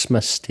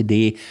Christmas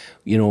today,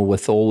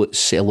 with all its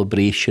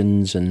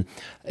celebrations and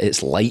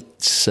its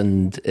lights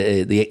and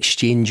the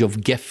exchange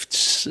of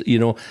gifts,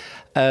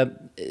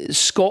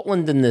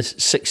 Scotland in the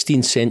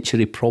 16th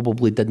century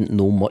probably didn't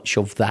know much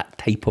of that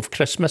type of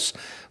Christmas.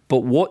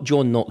 But what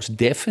John Knox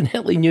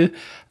definitely knew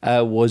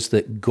was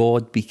that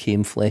God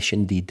became flesh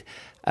indeed.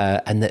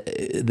 And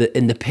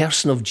in the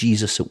person of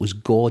Jesus, it was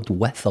God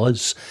with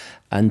us.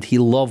 And he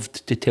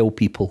loved to tell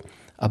people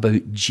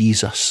about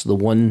Jesus, the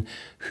one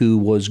who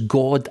was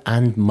God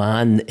and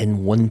man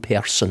in one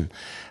person,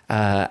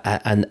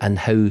 and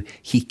how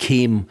he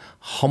came,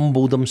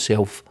 humbled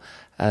himself,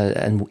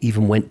 and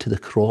even went to the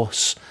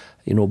cross,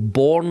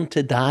 born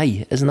to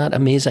die. Isn't that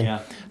amazing?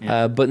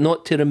 Yeah. But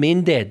not to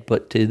remain dead,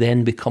 but to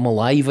then become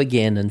alive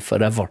again and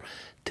forever,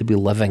 to be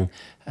living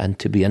and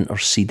to be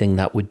interceding.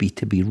 That would be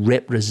to be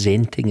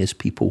representing his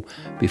people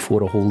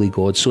before a holy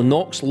God. So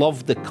Knox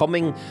loved the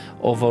coming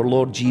of our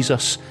Lord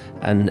Jesus,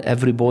 and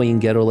every boy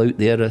and girl out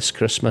there this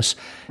Christmas,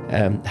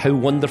 how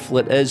wonderful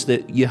it is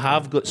that you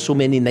have got so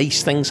many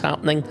nice things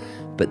happening,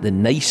 but the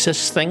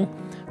nicest thing,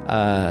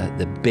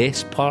 the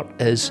best part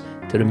is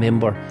to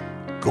remember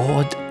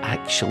God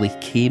actually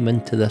came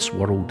into this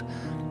world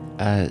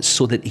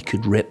so that he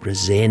could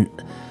represent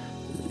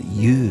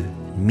you,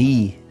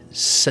 me,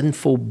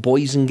 sinful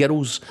boys and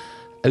girls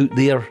out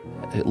there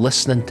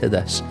listening to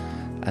this.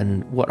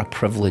 And what a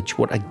privilege,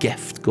 what a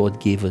gift God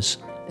gave us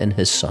in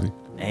his Son.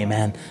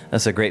 Amen.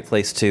 That's a great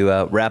place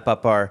to wrap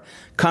up our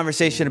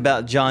conversation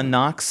about John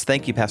Knox.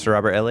 Thank you, Pastor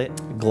Robert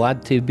Elliott.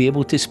 Glad to be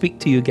able to speak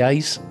to you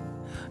guys.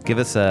 Give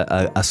us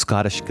a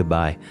Scottish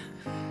goodbye.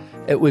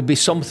 It would be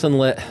something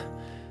like,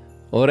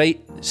 all right,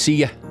 see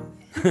ya.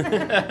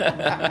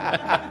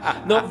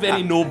 Not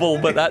very noble,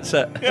 but that's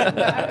it.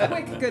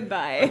 Quick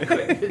goodbye.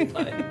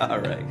 All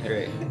right,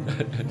 great.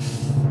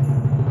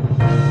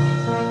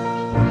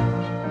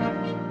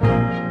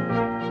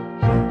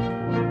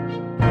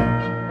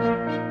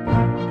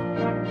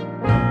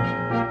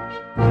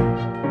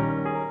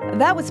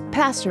 That was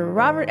Pastor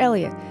Robert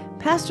Elliott,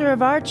 pastor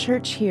of our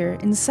church here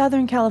in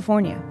Southern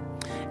California.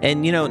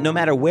 And, you know, no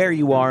matter where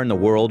you are in the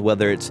world,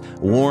 whether it's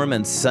warm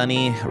and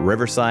sunny,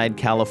 Riverside,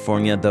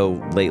 California, though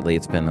lately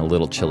it's been a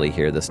little chilly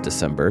here this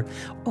December.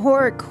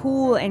 Or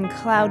cool and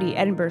cloudy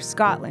Edinburgh,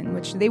 Scotland,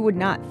 which they would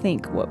not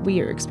think what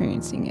we are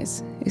experiencing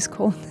is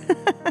cold.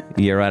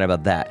 You're right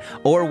about that.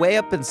 Or way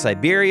up in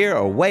Siberia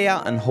or way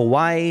out in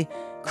Hawaii,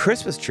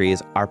 Christmas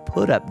trees are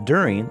put up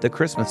during the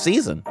Christmas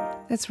season.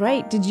 That's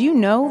right. Did you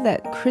know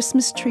that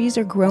Christmas trees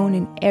are grown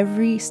in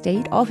every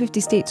state? All 50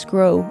 states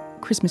grow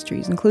Christmas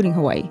trees, including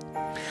Hawaii.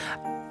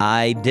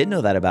 I did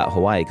know that about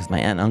Hawaii because my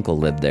aunt and uncle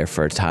lived there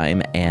for a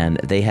time, and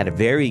they had a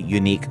very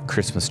unique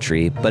Christmas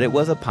tree, but it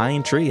was a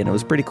pine tree, and it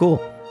was pretty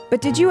cool.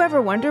 But did you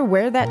ever wonder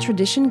where that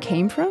tradition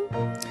came from?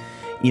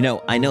 You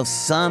know, I know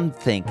some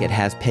think it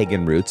has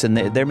pagan roots, and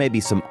there may be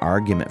some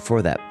argument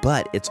for that,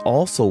 but it's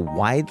also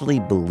widely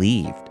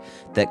believed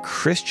that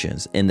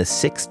Christians in the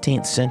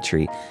 16th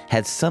century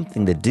had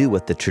something to do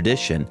with the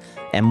tradition,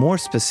 and more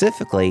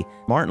specifically,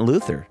 Martin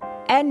Luther.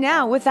 And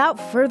now, without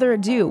further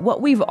ado,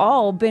 what we've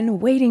all been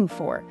waiting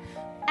for.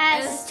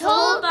 As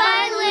Told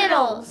by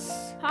Littles,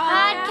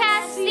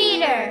 Podcast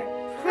Theater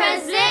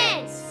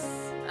presents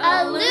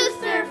A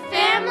Luther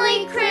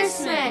Family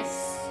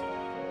Christmas.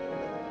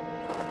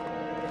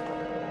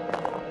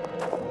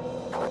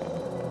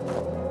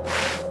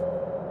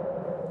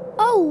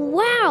 Oh,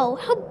 wow,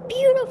 how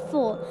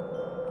beautiful.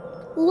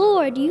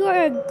 Lord, you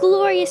are a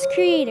glorious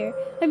creator.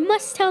 I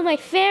must tell my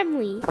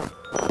family.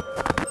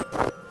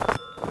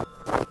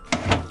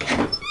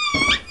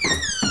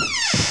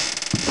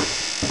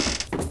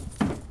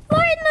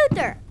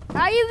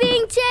 Are you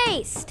being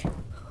chased?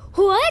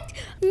 What?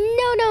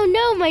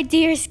 No, my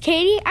dearest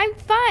Katie. I'm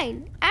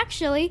fine.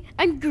 Actually,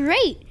 I'm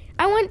great.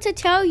 I want to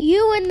tell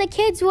you and the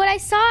kids what I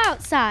saw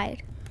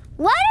outside.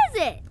 What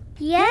is it?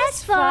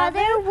 Yes,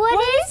 Father. What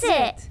is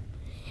it?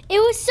 It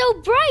was so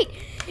bright.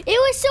 It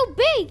was so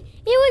big.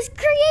 It was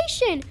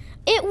creation.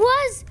 It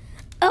was...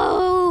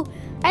 Oh,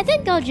 I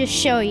think I'll just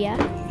show you.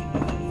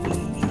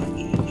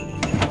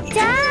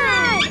 Dad!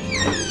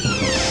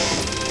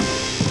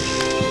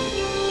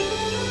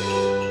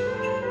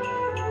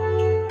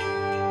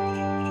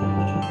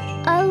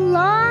 A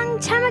long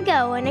time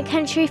ago in a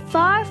country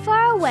far,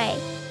 far away.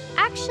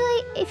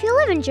 Actually, if you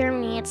live in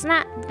Germany, it's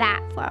not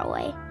that far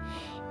away.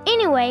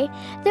 Anyway,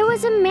 there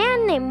was a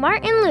man named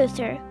Martin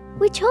Luther.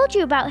 We told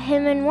you about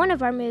him in one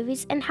of our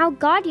movies and how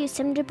God used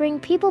him to bring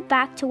people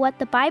back to what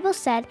the Bible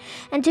said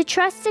and to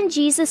trust in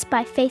Jesus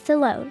by faith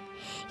alone.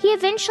 He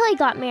eventually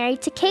got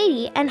married to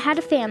Katie and had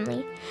a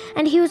family,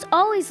 and he was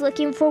always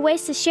looking for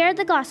ways to share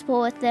the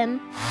gospel with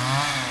them.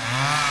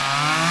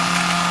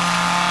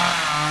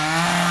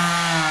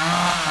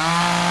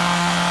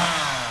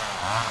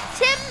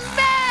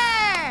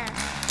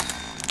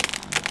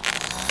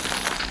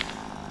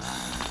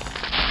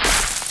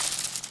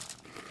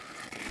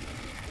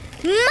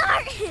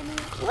 Martin,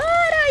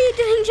 what are you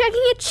doing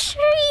dragging a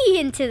tree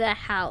into the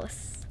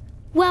house?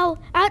 Well,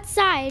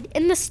 outside,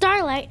 in the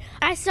starlight,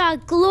 I saw a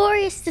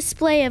glorious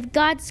display of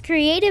God's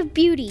creative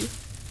beauty.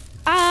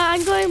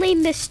 I'm going to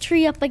lean this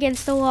tree up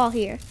against the wall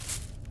here.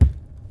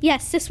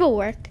 Yes, this will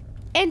work.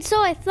 And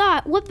so I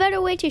thought, what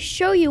better way to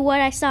show you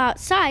what I saw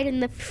outside in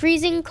the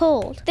freezing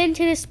cold than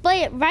to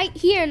display it right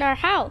here in our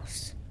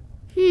house?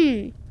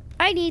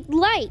 I need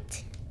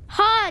light.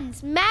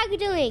 Hans,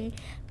 Magdalene,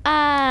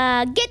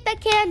 get the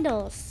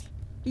candles.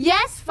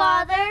 Yes,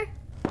 Father.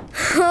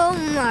 Oh,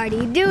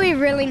 Marty, do we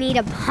really need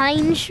a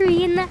pine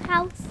tree in the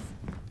house?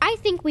 I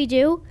think we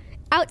do.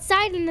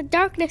 Outside in the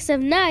darkness of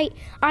night,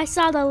 I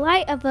saw the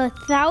light of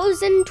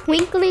 1,000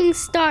 twinkling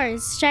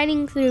stars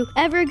shining through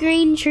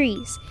evergreen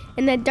trees.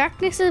 In the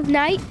darkness of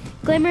night,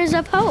 glimmers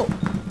of hope.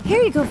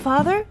 Here you go,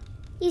 Father.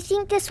 You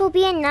think this will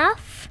be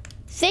enough?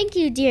 Thank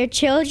you, dear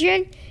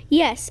children.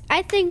 Yes,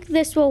 I think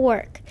this will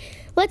work.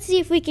 Let's see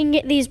if we can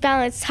get these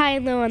balanced high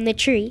and low on the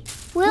tree.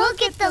 We'll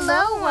get the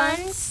low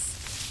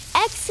ones.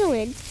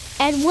 Excellent.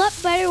 And what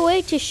better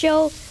way to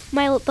show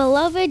my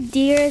beloved,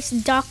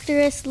 dearest,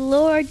 doctoress,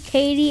 Lord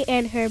Katie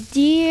and her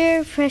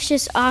dear,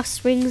 precious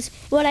offsprings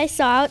what I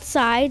saw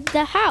outside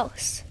the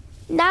house.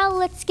 Now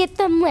let's get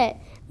them lit,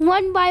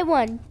 one by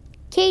one.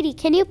 Katie,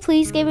 can you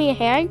please give me a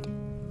hand?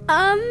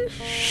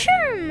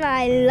 Sure,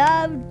 my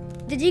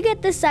love. Did you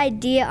get this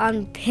idea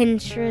on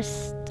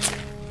Pinterest?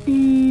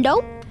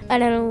 Nope.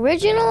 An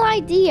original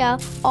idea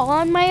all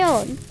on my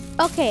own.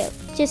 Okay,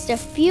 just a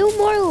few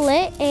more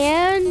lit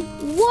and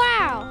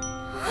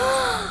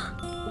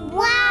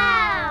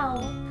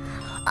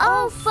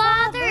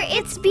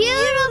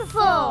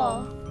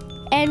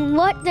And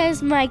what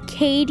does my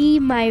Katie,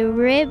 my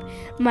Rib,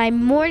 my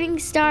Morning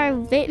Star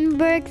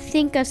Wittenberg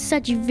think of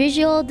such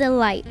visual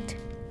delight?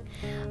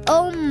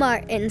 Oh,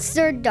 Martin,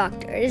 Sir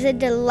Doctor, it is a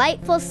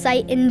delightful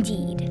sight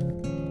indeed.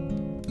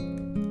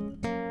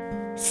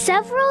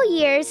 Several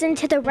years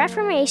into the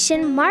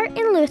Reformation,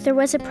 Martin Luther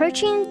was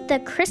approaching the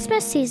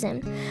Christmas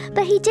season,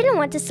 but he didn't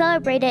want to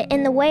celebrate it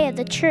in the way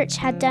the church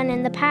had done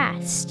in the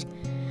past.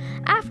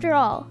 After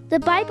all, the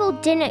Bible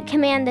didn't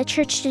command the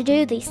church to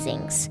do these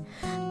things.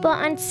 But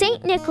on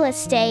St.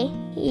 Nicholas Day,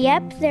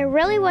 yep, there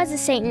really was a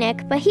St.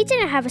 Nick, but he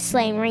didn't have a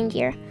sleighing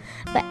reindeer.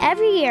 But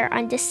every year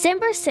on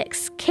December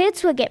 6th,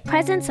 kids would get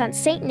presents on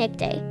St. Nick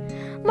Day.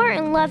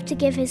 Martin loved to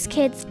give his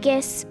kids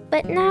gifts,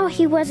 but now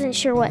he wasn't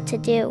sure what to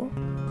do.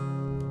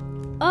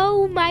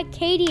 Oh, my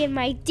Katie and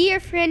my dear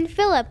friend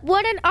Philip,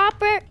 what an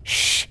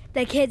Shh,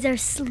 the kids are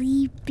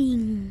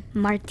sleeping,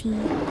 Marty.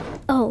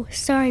 Oh,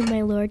 sorry,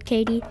 my lord,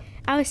 Katie.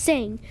 I was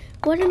saying,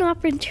 what an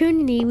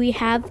opportunity we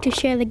have to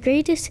share the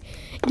greatest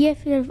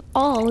gift of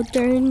all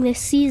during this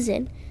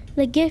season,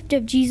 the gift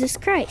of Jesus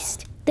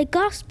Christ, the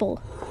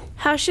gospel.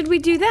 How should we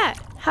do that?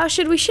 How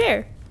should we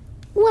share?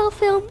 Well,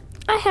 Phil,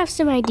 I have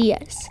some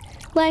ideas.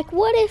 Like,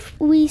 what if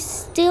we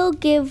still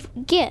give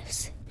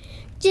gifts?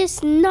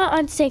 Just not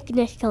on St.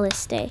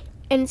 Nicholas Day.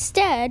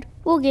 Instead,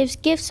 we'll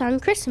give gifts on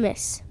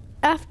Christmas.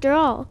 After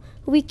all,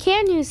 we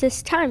can use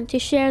this time to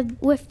share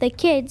with the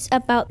kids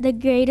about the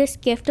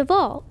greatest gift of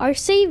all, our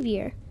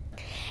Savior.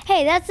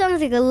 Hey, that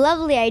sounds like a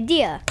lovely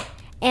idea.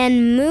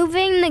 And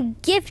moving the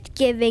gift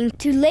giving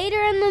to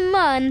later in the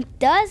month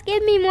does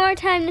give me more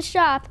time to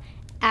shop.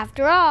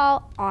 After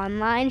all,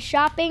 online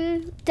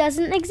shopping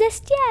doesn't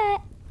exist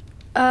yet.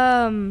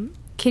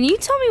 Can you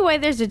tell me why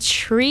there's a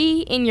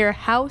tree in your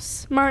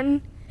house,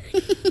 Martin?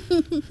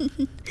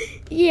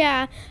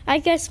 Yeah, I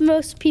guess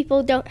most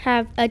people don't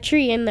have a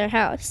tree in their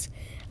house.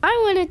 I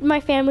wanted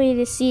my family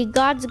to see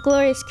God's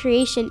glorious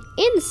creation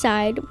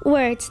inside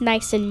where it's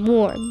nice and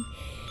warm.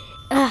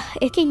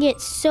 It can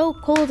get so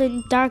cold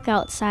and dark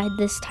outside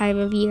this time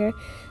of year.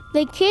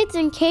 The kids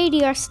and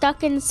Katie are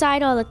stuck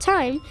inside all the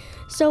time,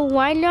 so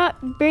why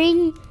not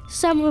bring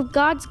some of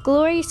God's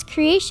glorious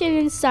creation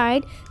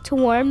inside to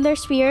warm their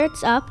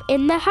spirits up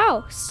in the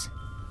house?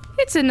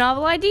 It's a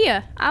novel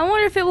idea. I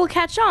wonder if it will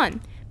catch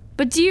on.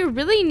 But do you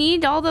really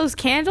need all those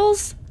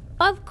candles?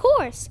 Of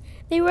course.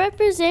 They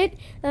represent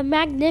the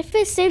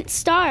magnificent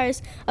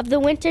stars of the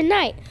winter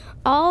night,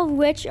 all of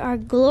which our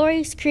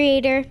glorious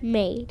Creator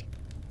made.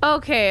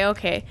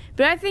 Okay.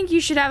 But I think you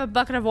should have a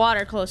bucket of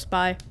water close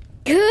by.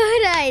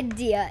 Good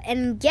idea.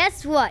 And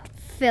guess what,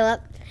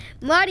 Philip?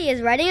 Marty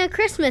is writing a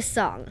Christmas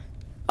song.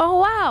 Oh,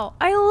 wow.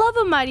 I love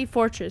A Mighty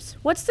Fortress.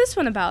 What's this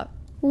one about?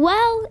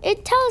 Well,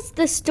 it tells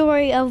the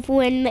story of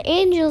when the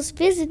angels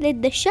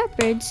visited the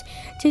shepherds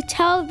to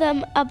tell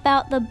them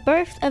about the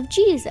birth of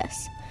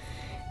Jesus.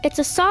 It's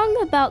a song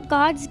about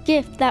God's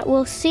gift that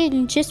we'll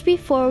sing just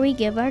before we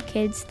give our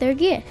kids their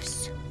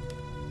gifts.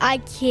 I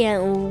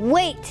can't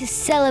wait to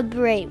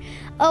celebrate.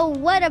 Oh,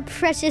 what a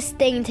precious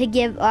thing to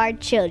give our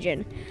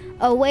children.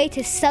 A way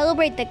to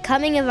celebrate the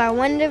coming of our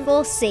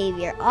wonderful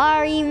Savior,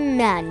 our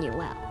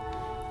Emmanuel.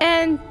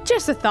 And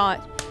just a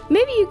thought.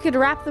 Maybe you could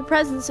wrap the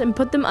presents and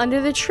put them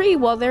under the tree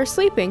while they're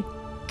sleeping.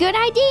 Good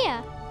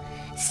idea.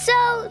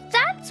 So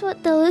that's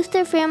what the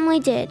Luther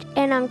family did.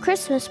 And on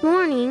Christmas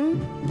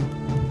morning...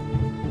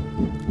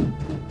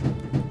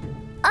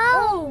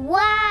 Oh,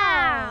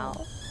 wow!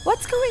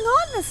 What's going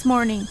on this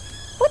morning?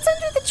 What's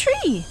under the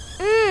tree?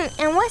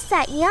 And what's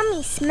that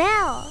yummy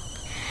smell?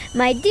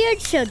 My dear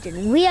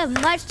children, we have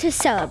much to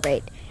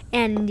celebrate.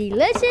 And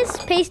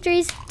delicious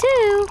pastries,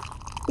 too.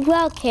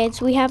 Well,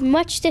 kids, we have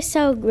much to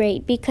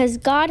celebrate because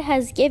God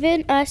has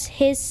given us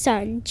His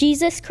Son,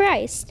 Jesus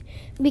Christ,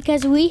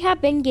 because we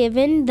have been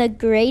given the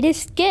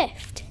greatest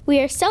gift. We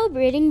are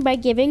celebrating by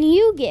giving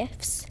you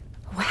gifts.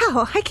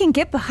 Wow, I can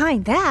get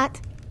behind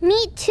that.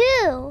 Me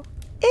too.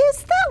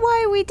 Is that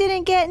why we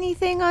didn't get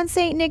anything on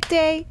St. Nick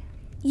Day?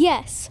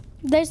 Yes,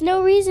 there's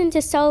no reason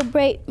to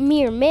celebrate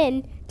mere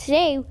men.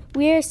 Today,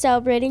 we are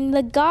celebrating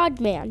the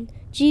God-man,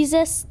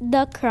 Jesus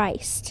the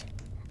Christ.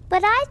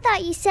 But I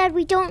thought you said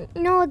we don't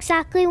know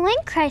exactly when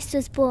Christ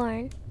was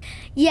born.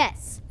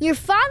 Yes, your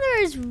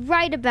father is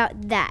right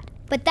about that.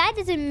 But that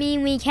doesn't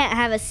mean we can't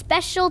have a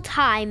special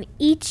time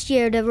each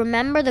year to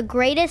remember the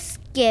greatest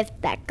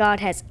gift that God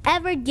has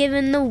ever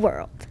given the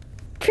world.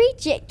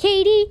 Preach it,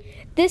 Katie.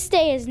 This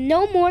day is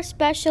no more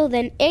special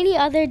than any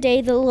other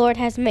day the Lord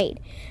has made.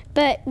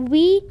 But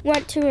we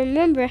want to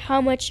remember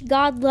how much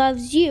God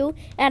loves you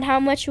and how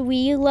much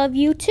we love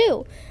you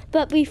too.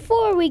 But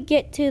before we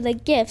get to the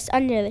gifts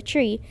under the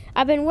tree,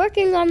 I've been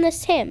working on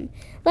this hymn.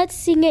 Let's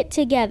sing it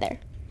together.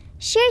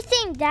 Sure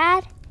thing,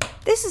 Dad.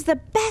 This is the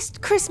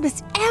best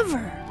Christmas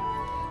ever.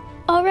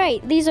 All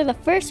right, these are the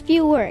first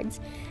few words.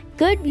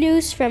 Good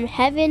news from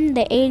heaven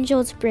the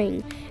angels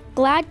bring.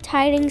 Glad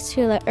tidings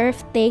to the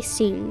earth they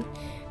sing.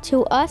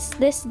 To us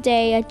this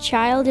day a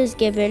child is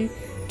given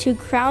to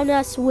crown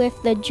us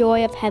with the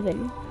joy of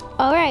heaven.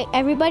 All right,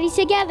 everybody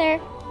together.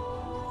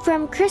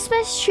 From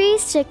Christmas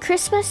trees to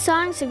Christmas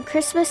songs and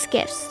Christmas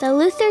gifts, the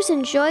Luthers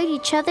enjoyed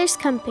each other's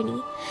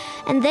company,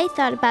 and they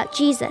thought about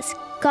Jesus,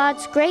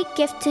 God's great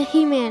gift to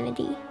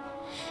humanity.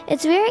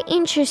 It's very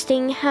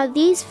interesting how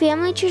these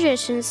family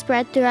traditions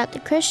spread throughout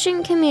the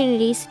Christian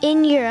communities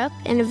in Europe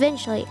and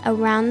eventually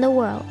around the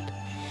world.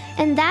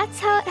 And that's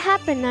how it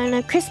happened on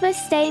a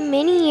Christmas day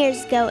many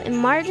years ago in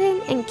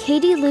Martin and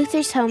Katie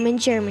Luther's home in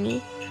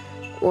Germany.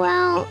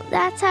 Well,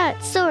 that's how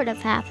it sort of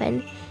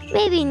happened.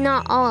 Maybe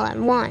not all at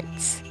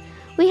once.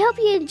 We hope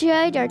you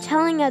enjoyed our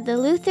telling of the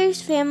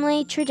Luther's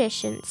family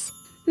traditions.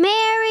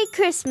 Merry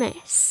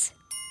Christmas!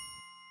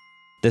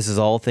 This is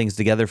All Things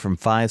Together from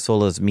Five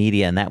Solas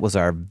Media, and that was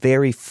our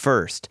very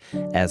first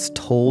As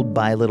Told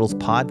by Littles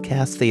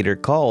podcast theater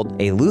called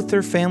A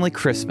Luther Family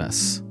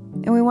Christmas.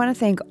 And we want to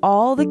thank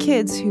all the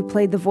kids who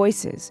played the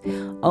voices.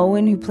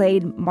 Owen, who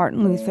played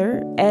Martin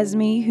Luther,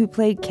 Esme, who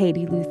played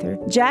Katie Luther,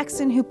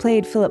 Jackson, who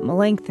played Philip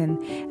Melanchthon,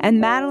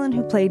 and Madeline,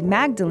 who played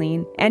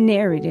Magdalene and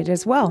narrated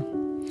as well.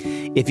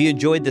 If you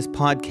enjoyed this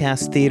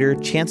podcast theater,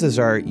 chances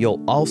are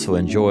you'll also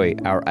enjoy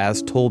our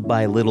As Told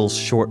by Littles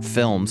short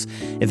films.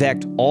 In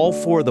fact, all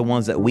 4 of the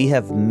ones that we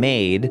have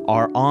made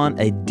are on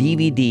a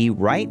DVD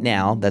right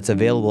now that's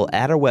available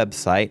at our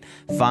website,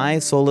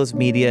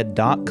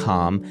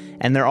 fivesolasmedia.com,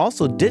 and there are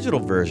also digital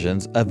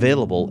versions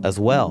available as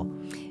well.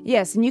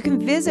 Yes, and you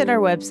can visit our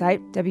website,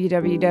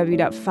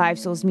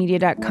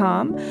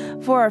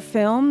 www.fivesoulsmedia.com, for our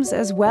films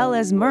as well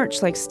as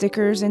merch like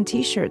stickers and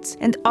t-shirts.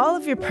 And all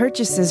of your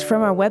purchases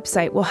from our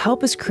website will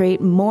help us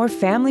create more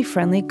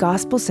family-friendly,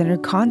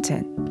 gospel-centered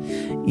content.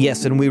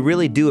 Yes, and we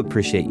really do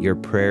appreciate your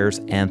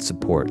prayers and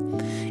support.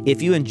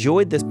 If you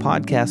enjoyed this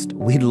podcast,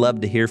 we'd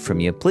love to hear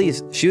from you.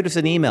 Please shoot us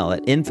an email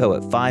at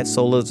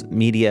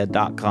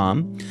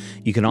info@fivesolasmedia.com.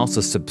 You can also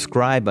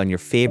subscribe on your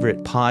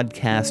favorite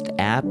podcast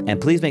app,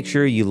 and please make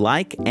sure you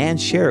like and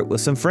share it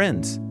with some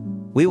friends.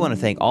 We want to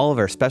thank all of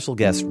our special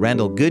guests,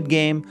 Randall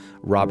Goodgame,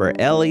 Robert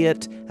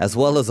Elliott, as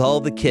well as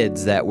all the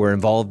kids that were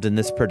involved in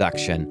this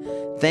production.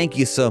 Thank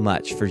you so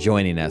much for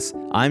joining us.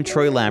 I'm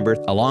Troy Lambert,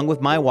 along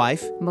with my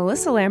wife,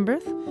 Melissa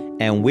Lambert,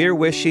 and we're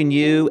wishing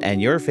you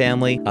and your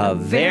family a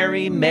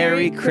very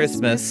Merry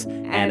Christmas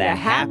and a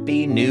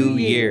Happy New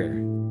Year.